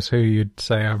campaigners who you'd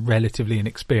say are relatively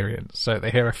inexperienced? So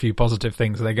they hear a few positive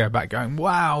things, and they go back going,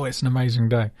 "Wow, it's an amazing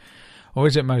day," or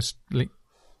is it mostly?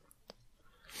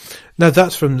 No,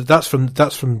 that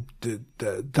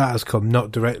has come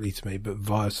not directly to me, but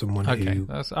via someone who.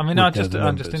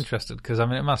 I'm just interested because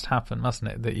it must happen,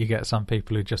 mustn't it, that you get some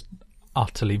people who just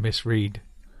utterly misread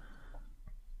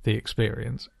the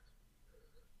experience.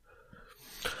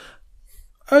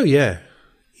 Oh yeah.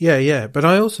 But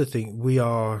I also think we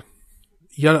are.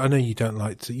 Yeah, I know you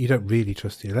don't really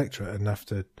trust the electorate, and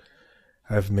after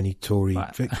however many Tory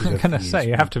victories. I'm going to say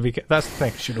you have to be. That's the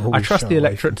thing. I trust the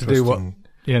electorate to do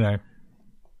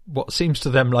what seems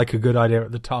to them like a good idea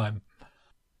at the time.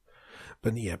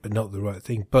 But not the right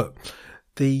thing. But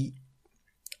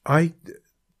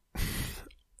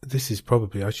this is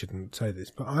probably, I shouldn't say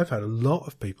this, but I've had a lot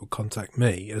of people contact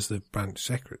me as the branch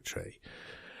secretary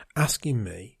asking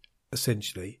me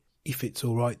essentially if it's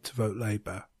all right to vote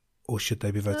Labour or should they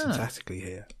be voting tactically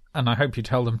here. And I hope you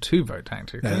tell them to vote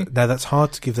tactically. Now that's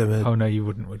hard to give them a... Oh no, you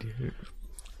wouldn't, would you?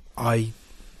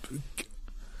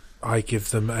 I give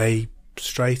them a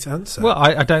straight answer. Well,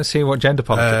 I don't see what gender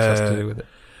politics has to do with it.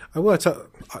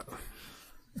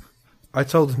 I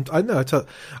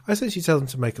essentially tell them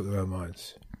to make up their own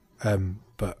minds.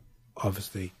 But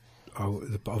obviously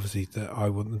that I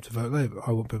want them to vote Labour.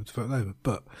 I want people to vote Labour.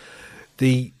 But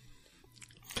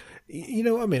you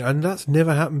know what I mean? And that's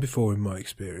never happened before in my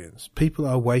experience. People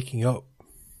are waking up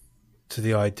to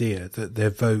the idea that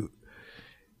their vote,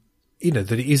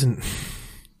 that it isn't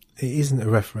a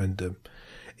referendum.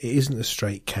 It isn't a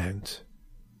straight count.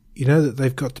 That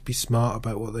they've got to be smart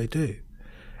about what they do.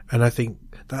 And I think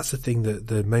that's the thing that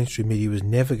the mainstream media was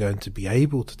never going to be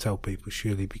able to tell people,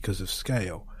 surely because of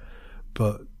scale.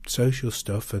 But social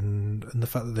stuff and the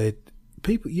fact that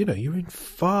people, you're in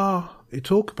you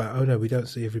talk about, oh no, we don't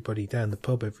see everybody down the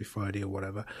pub every Friday or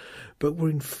whatever, but we're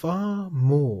in far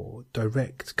more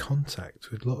direct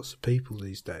contact with lots of people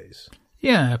these days.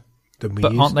 Yeah, than we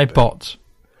but used aren't they to be. bots?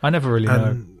 I never really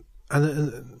know.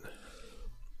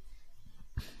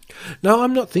 No,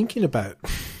 I'm not thinking about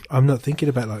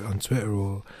like on Twitter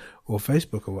or or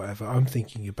Facebook or whatever. I'm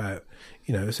thinking about,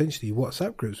 essentially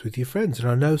WhatsApp groups with your friends. And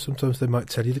I know sometimes they might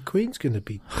tell you the Queen's going to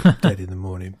be dead in the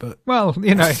morning, but well,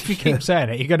 if you keep saying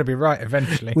it, you're going to be right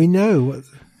eventually. we know.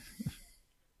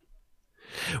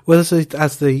 Well, as our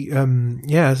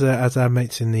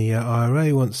mates in the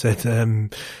IRA once said,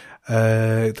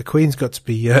 the Queen's got to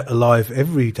be alive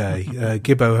every day.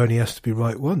 Gibbo only has to be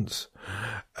right once,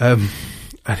 and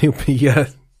he'll be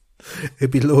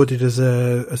lauded as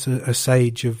a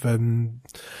sage of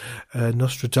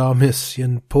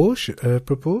Nostradamusian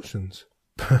proportions.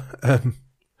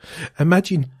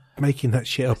 Imagine making that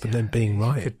shit up and then being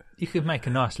right. You could make a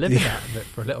nice living out of it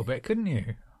for a little bit, couldn't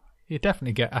you? You'd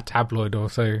definitely get a tabloid or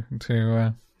so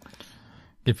to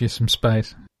give you some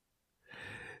space.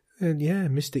 And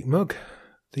Mystic Mug.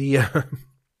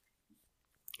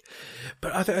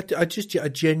 But I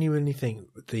genuinely think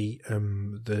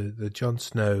the Jon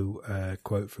Snow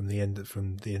quote from the end of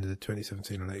the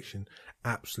 2017 election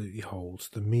absolutely holds.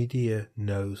 The media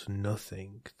knows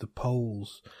nothing. The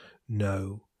polls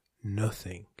know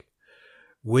nothing.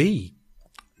 We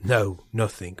know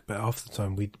nothing, but half the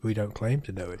time we don't claim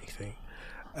to know anything.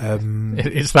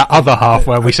 It's that other half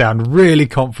where we sound really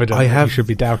confident you should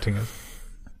be doubting us.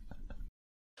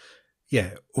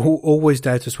 Yeah, always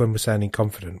doubt us when we're sounding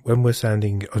confident. When we're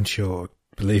sounding unsure,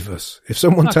 believe us. If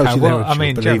someone tells you they're unsure,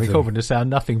 believe Jeremy them. Corbyn has sounded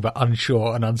nothing but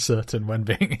unsure and uncertain when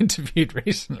being interviewed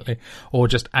recently, or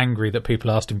just angry that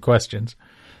people asked him questions.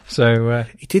 So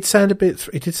He did sound a bit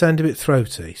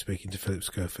throaty. Speaking to Philip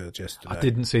Schofield yesterday, I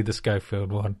didn't see the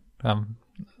Schofield one.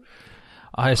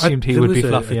 I assumed he would be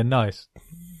fluffy and nice.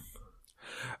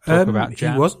 Talk about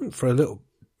jam. He wasn't for a little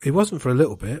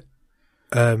bit.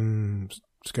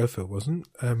 Schofield wasn't.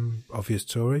 Obvious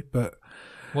Tory, but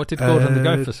what did Gordon the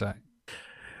Gopher say?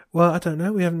 Well, I don't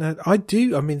know. We haven't had. I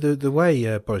do. I mean, the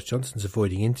way Boris Johnson's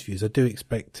avoiding interviews, I do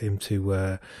expect him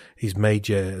to his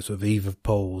major sort of eve of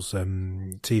polls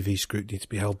TV scrutiny to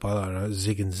be held by, I don't know,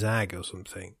 Zig and Zag or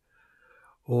something,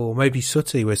 or maybe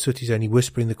Sooty, where Sooty's only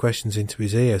whispering the questions into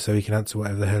his ear so he can answer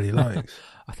whatever the hell he likes.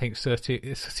 I think Sooty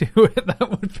that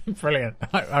would be brilliant.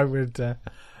 I would,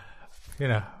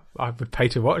 I would pay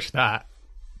to watch that.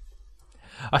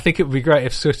 I think it would be great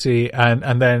if Sooty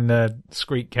and then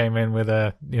Screek came in with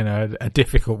a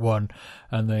difficult one,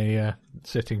 and the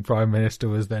sitting Prime Minister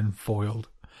was then foiled,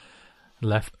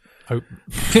 left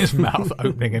his mouth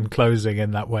opening and closing in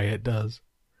that way it does.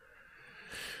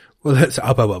 Well, that's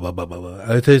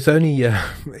there's only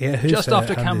just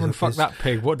after Cameron fucked that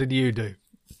pig. What did you do?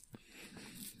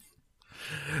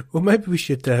 Well, maybe we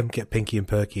should get Pinky and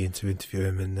Perky in to interview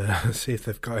him and see if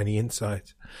they've got any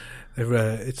insight.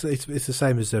 It's the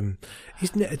same as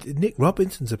Nick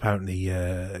Robinson's apparently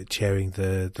chairing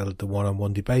the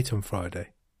one-on-one debate on Friday.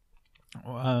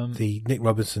 The Nick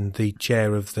Robinson, the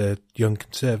chair of the Young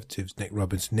Conservatives, Nick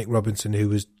Robinson,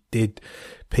 who did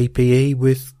PPE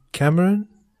with Cameron.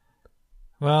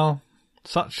 Well,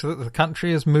 such that the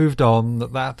country has moved on,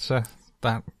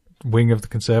 that wing of the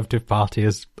Conservative Party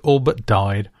has all but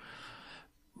died.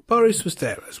 Boris was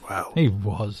there as well. He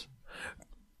was,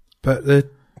 but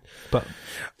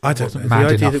I don't know. The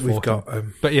idea that we've got.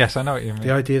 But yes, I know what you mean.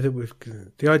 The idea that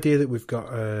we've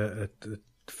got a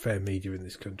fair media in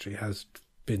this country has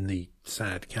been the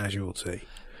sad casualty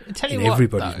in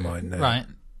everybody's mind now. Right.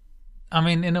 I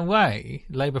mean, in a way,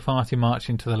 Labour Party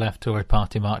marching to the left, Tory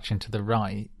Party marching to the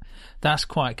right, that's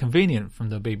quite convenient from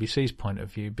the BBC's point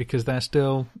of view, because they're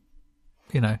still,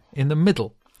 in the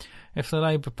middle. If the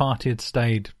Labour Party had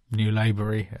stayed New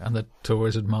Labour-y and the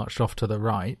Tories had marched off to the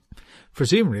right,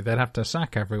 presumably they'd have to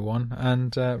sack everyone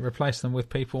and replace them with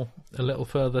people a little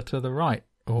further to the right,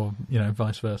 or,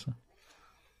 vice versa.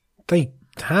 They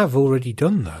have already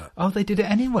done that. Oh, they did it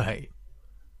anyway?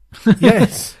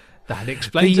 Yes. That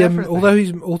explains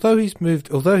everything. Although he's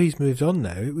moved on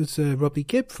now, it was Robbie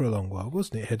Gibb for a long while,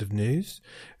 wasn't it? Head of news,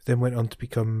 then went on to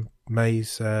become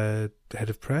May's head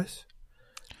of press.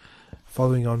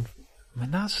 Following on, I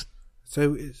mean, that's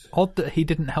it's odd that he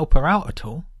didn't help her out at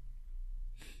all.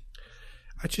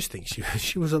 I just think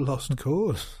she was a lost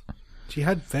cause. She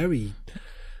had very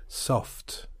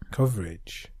soft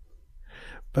coverage,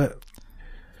 but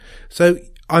so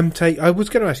I was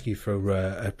going to ask you for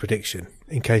a prediction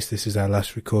in case this is our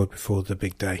last record before the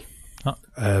big day.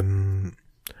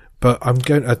 But I'm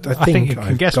going. I think you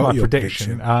can guess my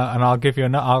prediction, and I'll give you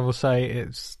I will say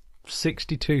it's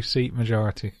 62 seat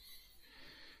majority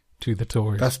to the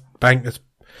Tories. That's bang.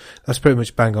 That's pretty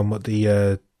much bang on what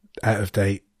the out of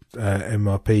date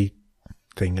MRP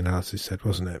thing analysis said,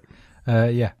 wasn't it?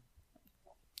 Yeah.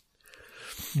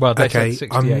 Well, they said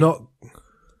 68.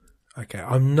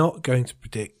 I'm not going to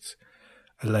predict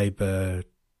a Labour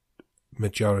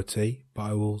majority, but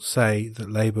I will say that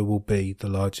Labour will be the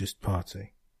largest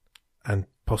party, and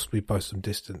possibly by some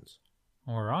distance.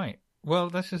 All right. Well,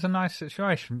 this is a nice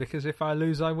situation because if I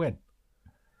lose, I win.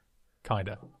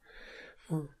 Kinda.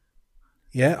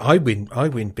 Yeah, I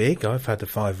win big. I've had a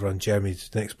fiver on Jeremy's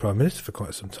next Prime Minister for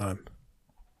quite some time.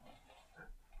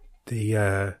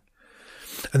 And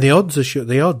the odds are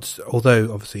the odds,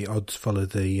 although obviously odds follow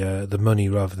the money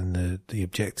rather than the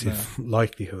objective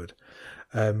likelihood.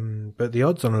 But the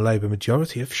odds on a Labour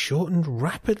majority have shortened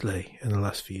rapidly in the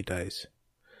last few days.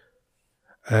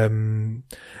 And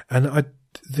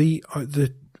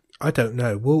I don't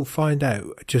know. We'll find out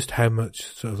just how much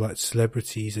sort of like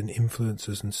celebrities and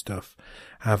influencers and stuff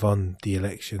have on the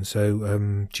election.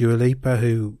 So, Dua Lipa,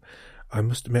 who I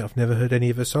must admit I've never heard any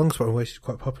of her songs, but I'm aware she's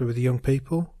quite popular with the young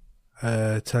people,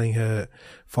 telling her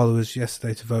followers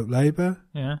yesterday to vote Labour.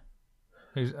 Yeah.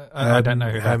 I don't know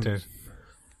who that is.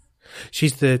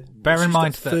 Bear in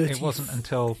mind that it wasn't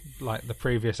until like the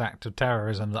previous act of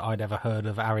terrorism that I'd ever heard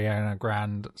of Ariana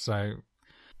Grande, so...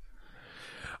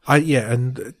 I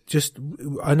know,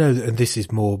 and this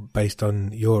is more based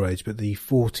on your age, but the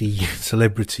 40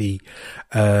 celebrity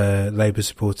Labour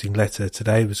supporting letter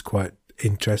today was quite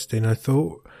interesting, I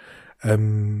thought. I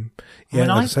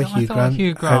thought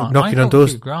Hugh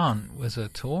Grant was a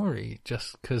Tory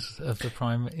just because of the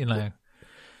prime,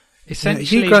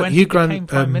 Essentially, when he became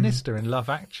Prime Minister in Love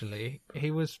Actually,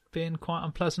 he was being quite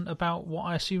unpleasant about what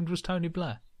I assumed was Tony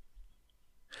Blair.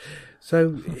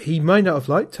 So he may not have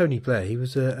liked Tony Blair. He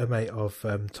was a mate of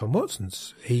Tom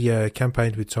Watson's. He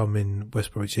campaigned with Tom in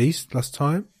West Bromwich East last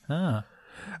time.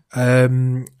 And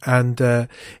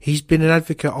he's been an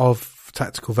advocate of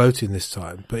tactical voting this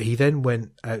time, but he then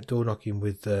went out door knocking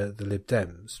with the Lib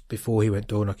Dems before he went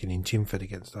door knocking in Chingford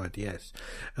against IDS.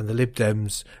 And the Lib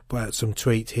Dems put out some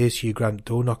tweet, here's Hugh Grant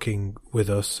door knocking with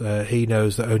us. He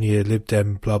knows that only a Lib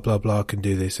Dem blah blah blah can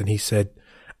do this. And he said,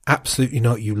 absolutely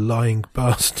not, you lying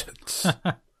bastards.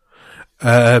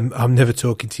 I'm never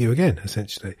talking to you again,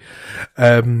 essentially.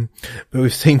 But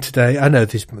we've seen today, I know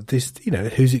this,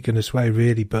 who's it going to sway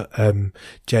really, but,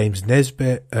 James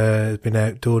Nesbitt, has been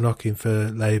out door knocking for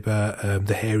Labour.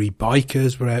 The Hairy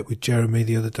Bikers were out with Jeremy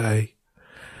the other day.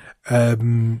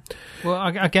 Well,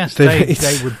 I guess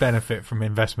they would benefit from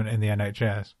investment in the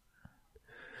NHS.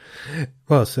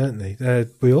 Well, certainly,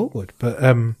 we all would,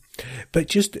 but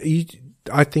just,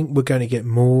 I think we're going to get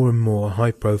more and more high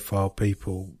profile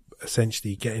people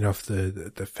essentially getting off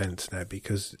the fence now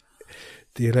because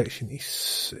the election is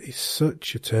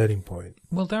such a turning point.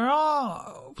 Well,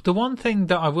 the one thing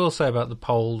that I will say about the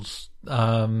polls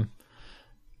that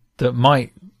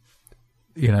might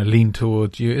lean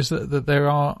towards you is that there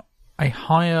are a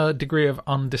higher degree of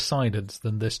undecideds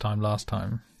than this time last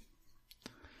time.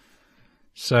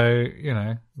 So,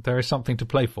 there is something to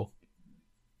play for.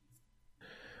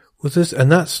 Well,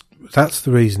 that's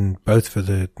the reason, both for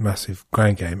the massive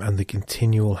ground game and the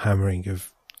continual hammering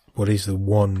of what is the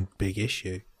one big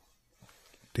issue,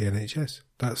 the NHS.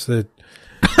 That's the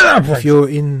if you're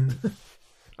in.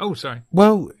 Oh, sorry.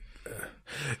 Well,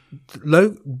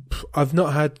 I've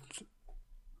not had.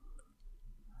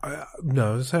 I've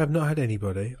not had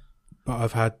anybody, but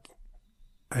I've had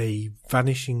a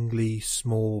vanishingly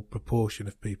small proportion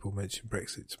of people mention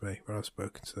Brexit to me when I've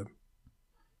spoken to them.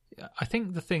 I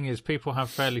think the thing is people have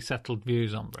fairly settled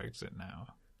views on Brexit now.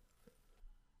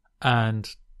 And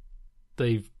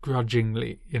they've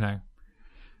grudgingly,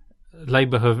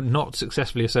 Labour have not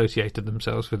successfully associated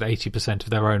themselves with 80% of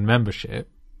their own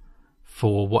membership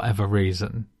for whatever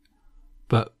reason.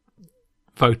 But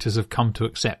voters have come to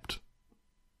accept.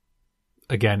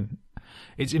 Again,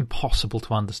 it's impossible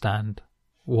to understand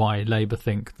why Labour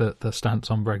think that the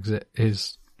stance on Brexit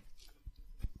is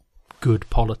good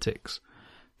politics.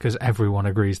 Because everyone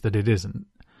agrees that it isn't.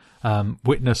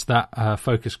 Witness that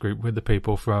focus group with the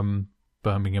people from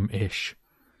Birmingham-ish.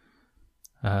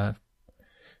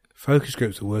 Focus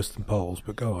groups are worse than polls,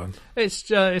 but go on. It's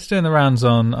doing the rounds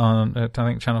on I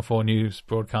think Channel 4 News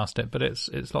broadcast it, but it's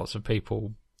lots of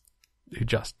people who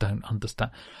just don't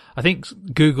understand. I think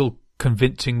Google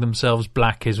convincing themselves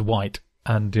black is white,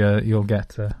 and you'll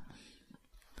get.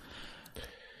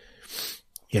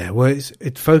 Yeah, well,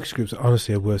 focus groups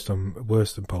honestly are worse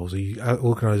than polls. You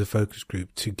organise a focus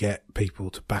group to get people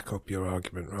to back up your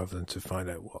argument rather than to find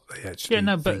out what they actually. Yeah,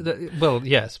 no, but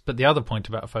yes, but the other point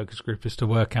about a focus group is to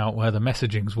work out whether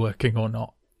messaging's working or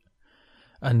not,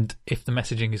 and if the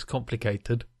messaging is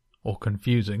complicated or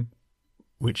confusing,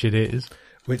 which it is,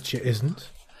 which it isn't.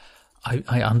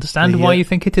 I understand why you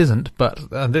think it isn't, but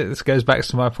this goes back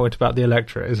to my point about the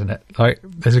electorate, isn't it? Like,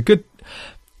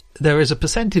 there is a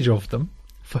percentage of them.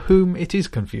 for whom it is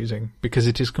confusing because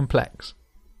it is complex.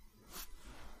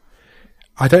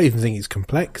 I don't even think it's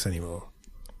complex anymore.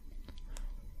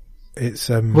 It's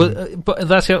but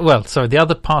that's the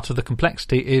other part of the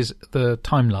complexity is the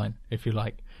timeline, if you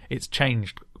like. It's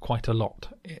changed quite a lot,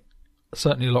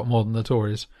 certainly a lot more than the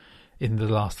Tories in the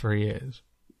last 3 years.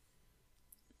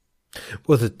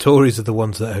 Well, the Tories are the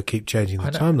ones that keep changing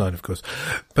the timeline, of course.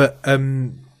 But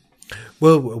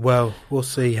we'll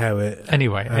see how it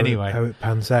how it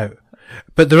pans out.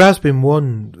 But there has been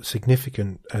one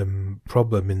significant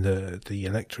problem in the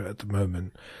electorate at the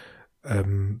moment.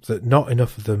 That not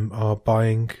enough of them are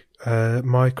buying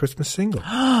my Christmas single.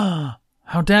 How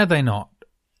dare they not?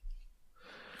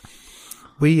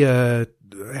 We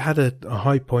had a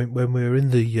high point when we were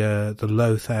in the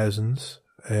low thousands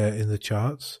in the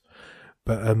charts,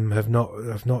 but have not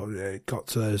got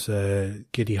to those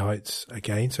giddy heights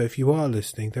again. So if you are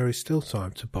listening, there is still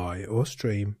time to buy or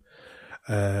stream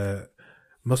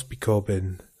Must Be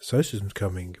Corbyn, Socialism's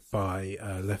Coming by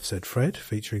Left Said Fred,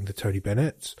 featuring the Tony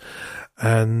Bennett's.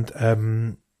 And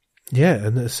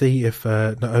and see if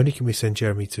not only can we send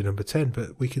Jeremy to number 10,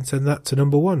 but we can send that to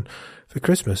number 1 for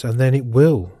Christmas. And then it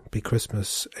will be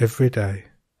Christmas every day.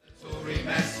 Tory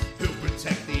mess who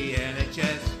protect the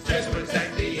NHS, just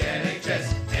protect the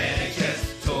NHS,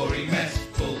 NHS, Tory mess,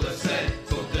 pull the sled,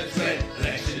 pull the thread,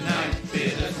 election night,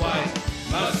 beardless white,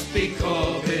 Must Be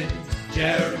Corbyn,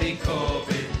 Jeremy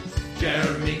Corbyn,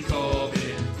 Jeremy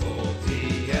Corbyn, 4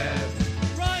 p.m.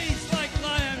 Rise like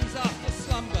lions after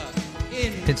slumber.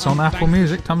 It's on Apple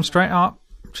Music. Come straight up.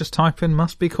 Just type in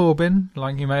 "Must Be Corbyn,"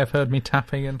 like you may have heard me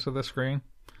tapping into the screen.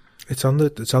 It's on the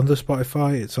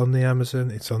Spotify. It's on the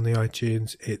Amazon. It's on the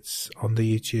iTunes. It's on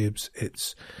the YouTubes.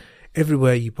 It's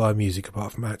everywhere you buy music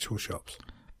apart from actual shops.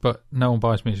 But no one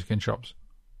buys music in shops.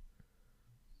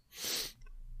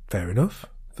 Fair enough.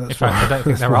 In fact, I don't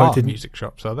think there are music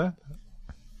shops, are there?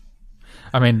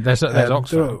 I mean, there's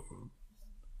Oxford.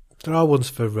 There are ones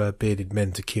for bearded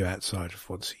men to queue outside of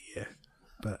once a year,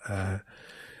 but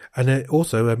and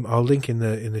also I'll link in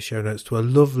the show notes to a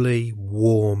lovely,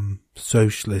 warm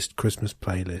socialist Christmas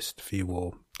playlist for you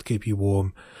all to keep you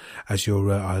warm as you're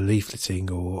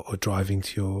leafleting or driving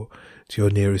to your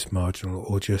nearest marginal,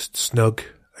 or just snug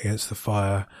against the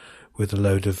fire with a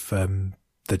load of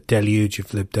the deluge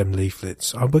of Lib Dem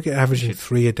leaflets. I'm averaging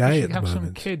 3 a day at the moment. You should have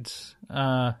some kids.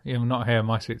 Not here.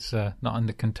 My seat's not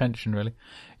under contention, really.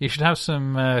 You should have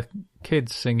some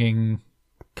kids singing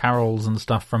carols and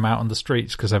stuff from out on the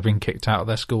streets because they've been kicked out of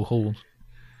their school halls.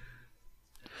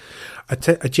 I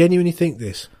genuinely think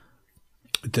that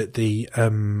the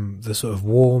sort of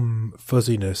warm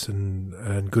fuzziness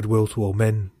and goodwill to all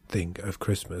men thing of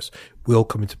Christmas will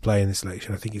come into play in this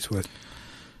election. I think it's worth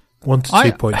 1 to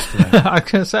 2 points for that. I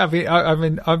can say,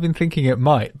 I've been thinking it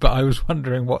might, but I was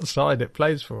wondering what side it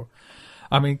plays for.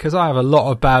 I mean, because I have a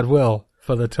lot of bad will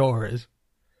for the Tories.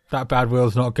 That bad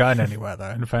will's not going anywhere,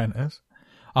 though, in fairness.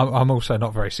 I'm also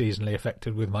not very seasonally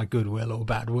affected with my goodwill or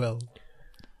bad will.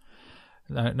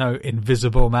 No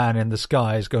invisible man in the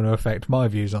sky is going to affect my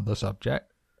views on the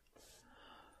subject.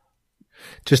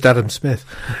 Just Adam Smith.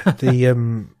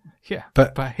 Yeah,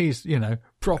 but he's,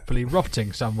 properly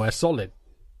rotting somewhere solid.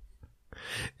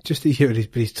 Just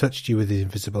he's touched you with his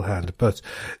invisible hand. But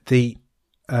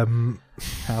how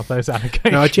those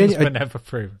allegations were never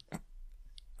proven.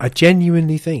 I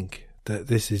genuinely think that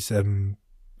this is that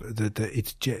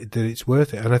it's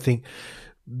worth it, and I think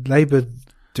Labour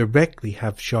directly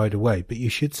have shied away. But you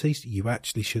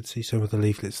actually should see some of the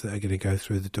leaflets that are going to go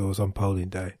through the doors on polling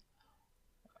day.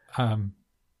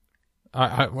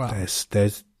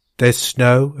 There's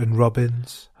snow and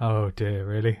robins. Oh dear,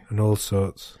 really? And all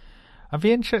sorts. I'd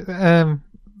be interesting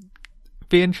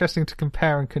to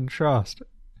compare and contrast.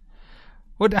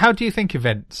 How do you think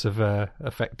events have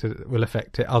will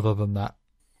affect it other than that?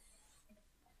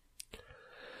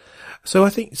 So I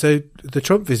think the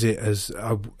Trump visit has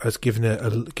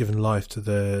given life to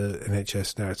the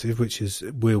NHS narrative, which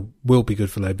will be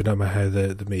good for Labour no matter how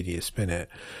the media spin it.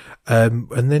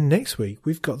 And then next week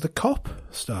we've got the COP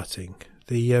starting,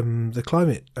 the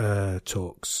climate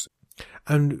talks,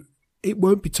 and it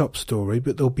won't be top story,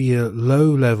 but there'll be a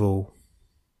low level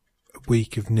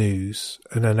week of news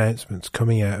and announcements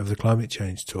coming out of the climate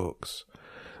change talks,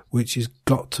 which has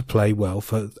got to play well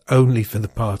only for the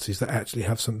parties that actually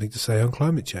have something to say on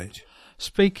climate change.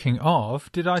 Speaking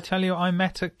of, did I tell you I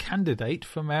met a candidate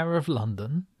for Mayor of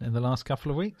London in the last couple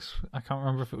of weeks? I can't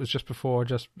remember if it was just before or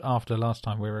just after last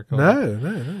time we recorded.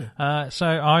 No. So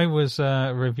I was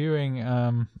reviewing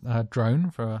a drone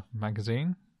for a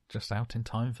magazine, just out in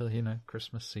time for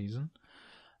Christmas season.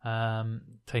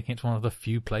 taking it to one of the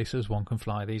few places one can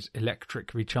fly these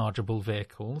electric rechargeable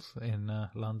vehicles in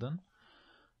London,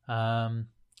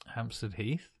 Hampstead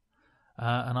Heath.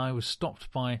 And I was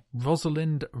stopped by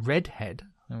Rosalind Redhead,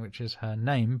 which is her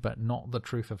name, but not the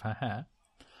truth of her hair,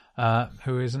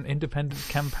 who is an independent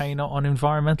campaigner on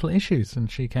environmental issues. And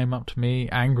she came up to me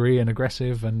angry and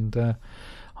aggressive and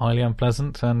highly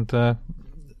unpleasant, and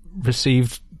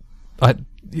received,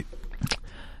 the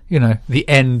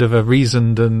end of a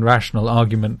reasoned and rational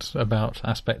argument about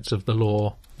aspects of the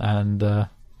law and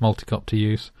multicopter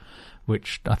use,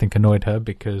 which I think annoyed her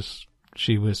because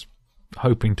she was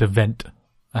hoping to vent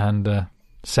and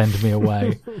send me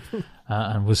away,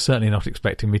 and was certainly not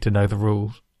expecting me to know the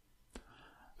rules.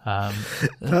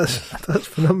 That's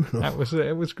phenomenal.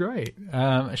 It was great.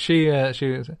 She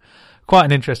was quite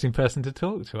an interesting person to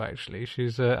talk to. Actually,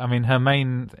 she's her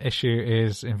main issue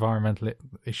is environmental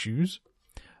issues,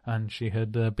 and she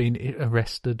had been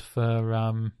arrested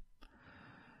for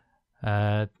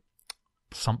one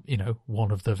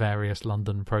of the various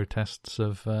London protests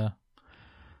of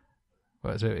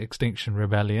Extinction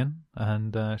Rebellion,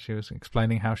 and she was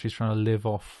explaining how she's trying to live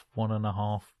off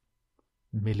 1.5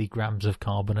 milligrams of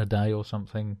carbon a day or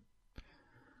something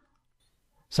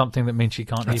that means she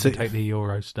can't take the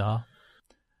Eurostar.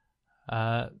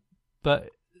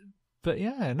 But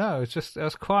yeah, no, it's just, I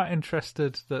was quite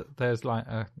interested that there's like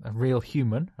a real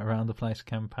human around the place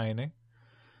campaigning.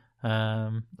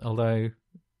 And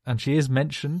she is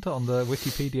mentioned on the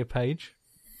Wikipedia page,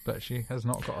 but she has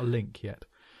not got a link yet.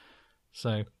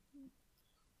 So,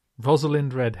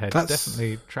 Rosalind Redhead,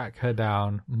 definitely track her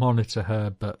down, monitor her,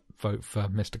 but vote for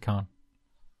Mr. Khan.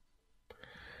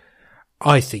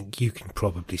 I think you can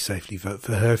probably safely vote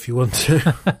for her if you want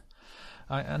to.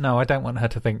 No, I don't want her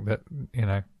to think that,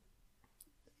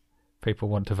 people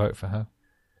want to vote for her.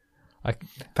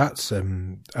 That's,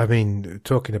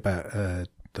 talking about the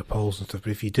polls and stuff,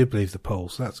 but if you do believe the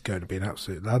polls, that's going to be an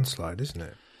absolute landslide, isn't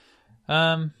it?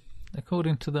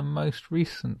 According to the most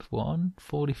recent one,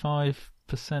 45%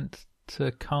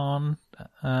 to Khan,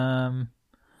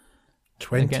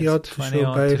 20 odd to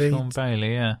Sean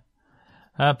Bailey, yeah.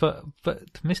 But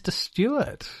Mr.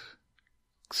 Stewart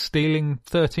stealing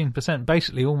 13%,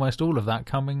 basically almost all of that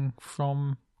coming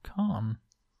from Khan,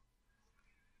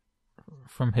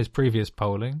 from his previous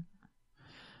polling.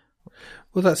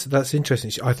 Well, that's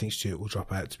interesting. I think Stewart will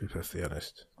drop out, to be perfectly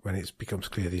honest, when it becomes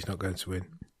clear that he's not going to win.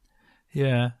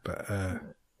 Yeah. But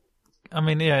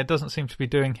it doesn't seem to be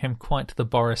doing him quite the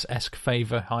Boris-esque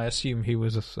favour I assume he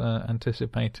was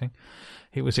anticipating.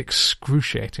 He was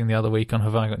excruciating the other week on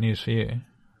Have I Got News For You?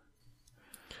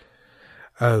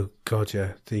 Oh God,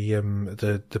 yeah.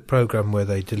 The programme where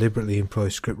they deliberately employ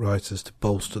scriptwriters to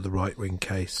bolster the right-wing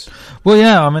case. Well,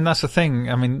 yeah, that's the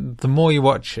thing. The more you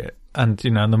watch it, and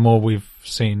the more we've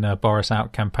seen Boris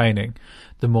out campaigning,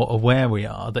 the more aware we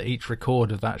are that each record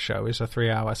of that show is a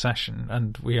 3-hour session,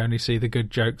 and we only see the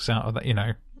good jokes out of that, in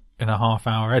a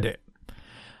half-hour edit.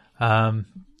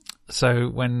 So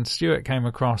when Stewart came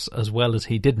across as well as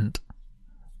he didn't,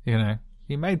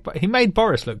 he made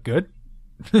Boris look good.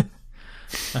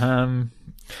 And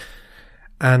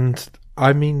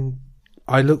I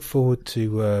look forward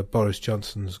to Boris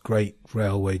Johnson's great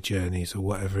railway journeys or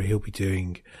whatever he'll be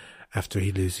doing after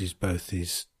he loses both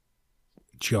his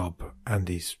job and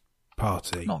his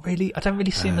party. Not really. I don't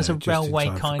really see him as a railway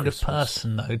kind of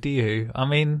person, though, do you?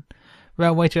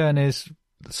 Railway journeys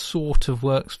sort of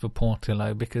works for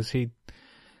Portillo because he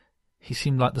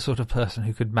seemed like the sort of person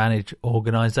who could manage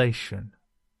organisation.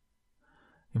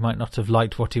 He might not have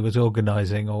liked what he was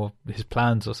organising or his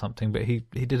plans or something, but he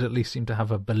did at least seem to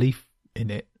have a belief in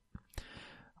it.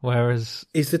 Whereas...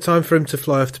 Is the time for him to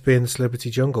fly off to be in the Celebrity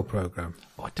Jungle programme?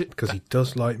 Because he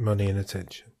does like money and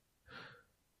attention.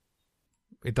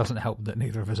 It doesn't help that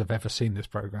neither of us have ever seen this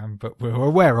programme, but we're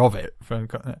aware of it.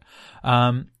 That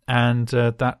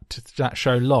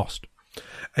show Lost.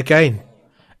 Again...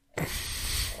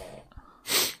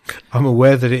 I'm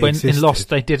aware that it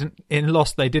existed. In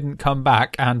Lost they didn't come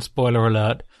back, and spoiler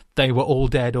alert, they were all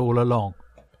dead all along.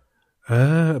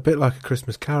 A bit like A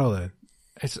Christmas Carol then.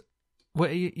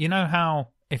 You know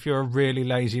how if you're a really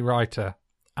lazy writer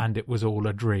and it was all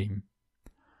a dream?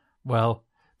 Well,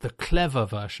 the clever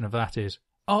version of that is,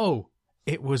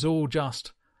 it was all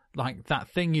just like that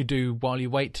thing you do while you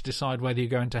wait to decide whether you're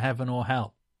going to heaven or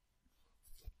hell.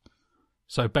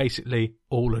 So basically,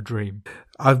 all a dream.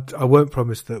 I won't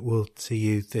promise that we'll see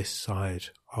you this side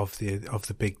of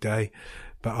the big day,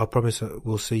 but I'll promise that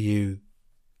we'll see you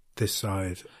this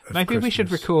side of Maybe Christmas. We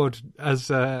should record as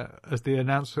the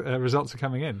results are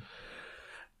coming in.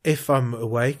 if I'm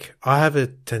awake, I have a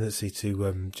tendency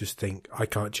to just think I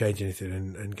can't change anything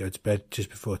and go to bed just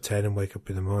before 10 and wake up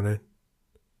in the morning.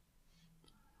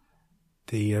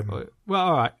 Well,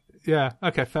 all right. Yeah,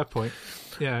 okay, fair point.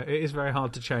 Yeah, it is very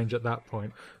hard to change at that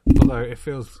point. Although it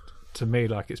feels to me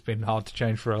like it's been hard to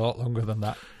change for a lot longer than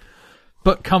that.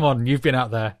 But come on, you've been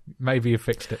out there. Maybe you've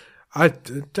fixed it. I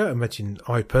don't imagine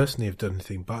I personally have done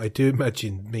anything, but I do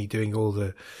imagine me doing all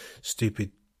the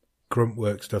stupid grunt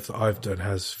work stuff that I've done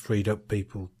has freed up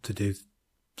people to do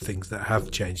things that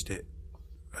have changed it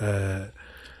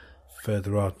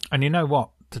further on. And you know what?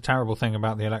 The terrible thing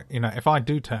about the election, if I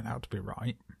do turn out to be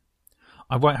right,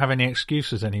 I won't have any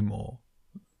excuses anymore.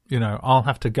 I'll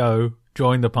have to go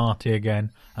join the party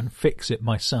again and fix it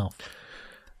myself.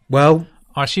 Well,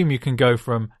 I assume you can go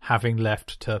from having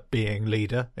left to being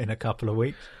leader in a couple of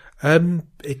weeks.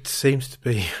 It seems to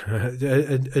be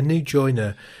a new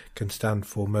joiner can stand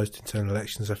for most internal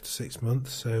elections after 6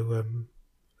 months. So,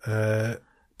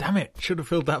 damn it! Should have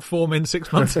filled that form in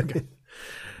 6 months ago.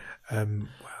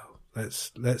 Well,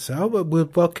 we'll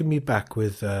welcome you back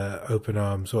with open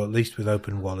arms, or at least with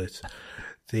open wallet.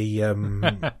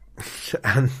 And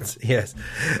yes,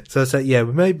 so yeah,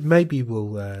 maybe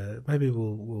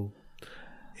we'll.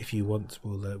 If you want,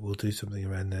 we'll do something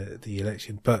around the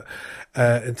election. But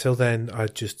until then,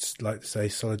 I'd just like to say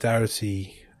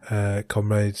solidarity,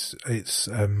 comrades. It's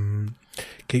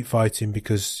keep fighting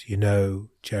because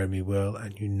Jeremy will,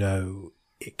 and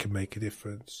it can make a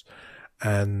difference,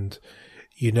 and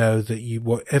that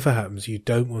whatever happens, you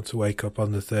don't want to wake up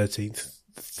on the 13th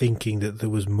thinking that there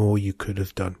was more you could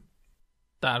have done.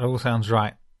 That all sounds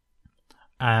right.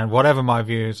 And whatever my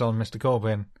views on Mr.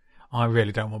 Corbyn, I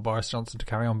really don't want Boris Johnson to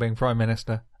carry on being Prime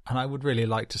Minister, and I would really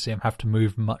like to see him have to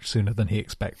move much sooner than he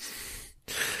expects.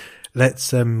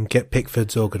 Let's get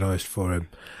Pickfords organised for him.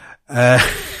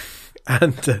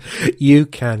 And you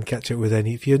can catch up with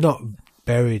if you're not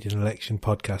buried in election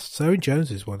podcasts. Owen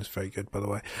Jones's one is very good, by the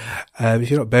way. If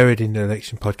you're not buried in the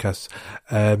election podcasts,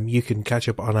 you can catch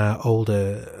up on our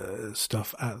older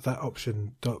stuff at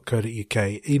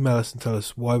thatoption.co.uk. Email us and tell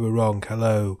us why we're wrong.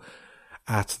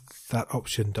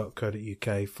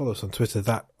 hello@thatoption.co.uk. Follow us on Twitter,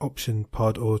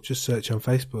 thatoptionpod, or just search on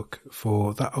Facebook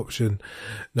for That Option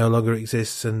No Longer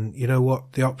Exists. And you know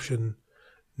what? The option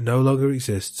no longer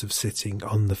exists of sitting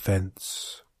on the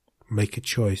fence. Make a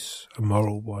choice, a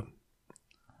moral one.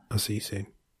 I'll see you soon.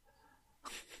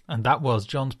 And that was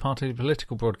John's party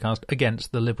political broadcast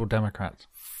against the Liberal Democrats.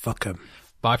 Fuck 'em.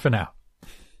 Bye for now.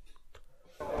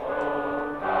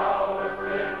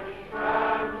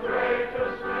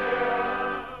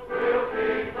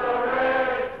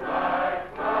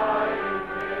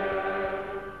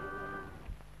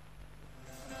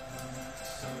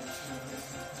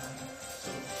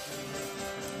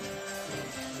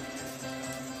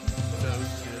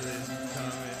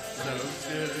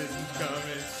 Socialism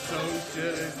coming,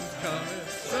 socialism coming.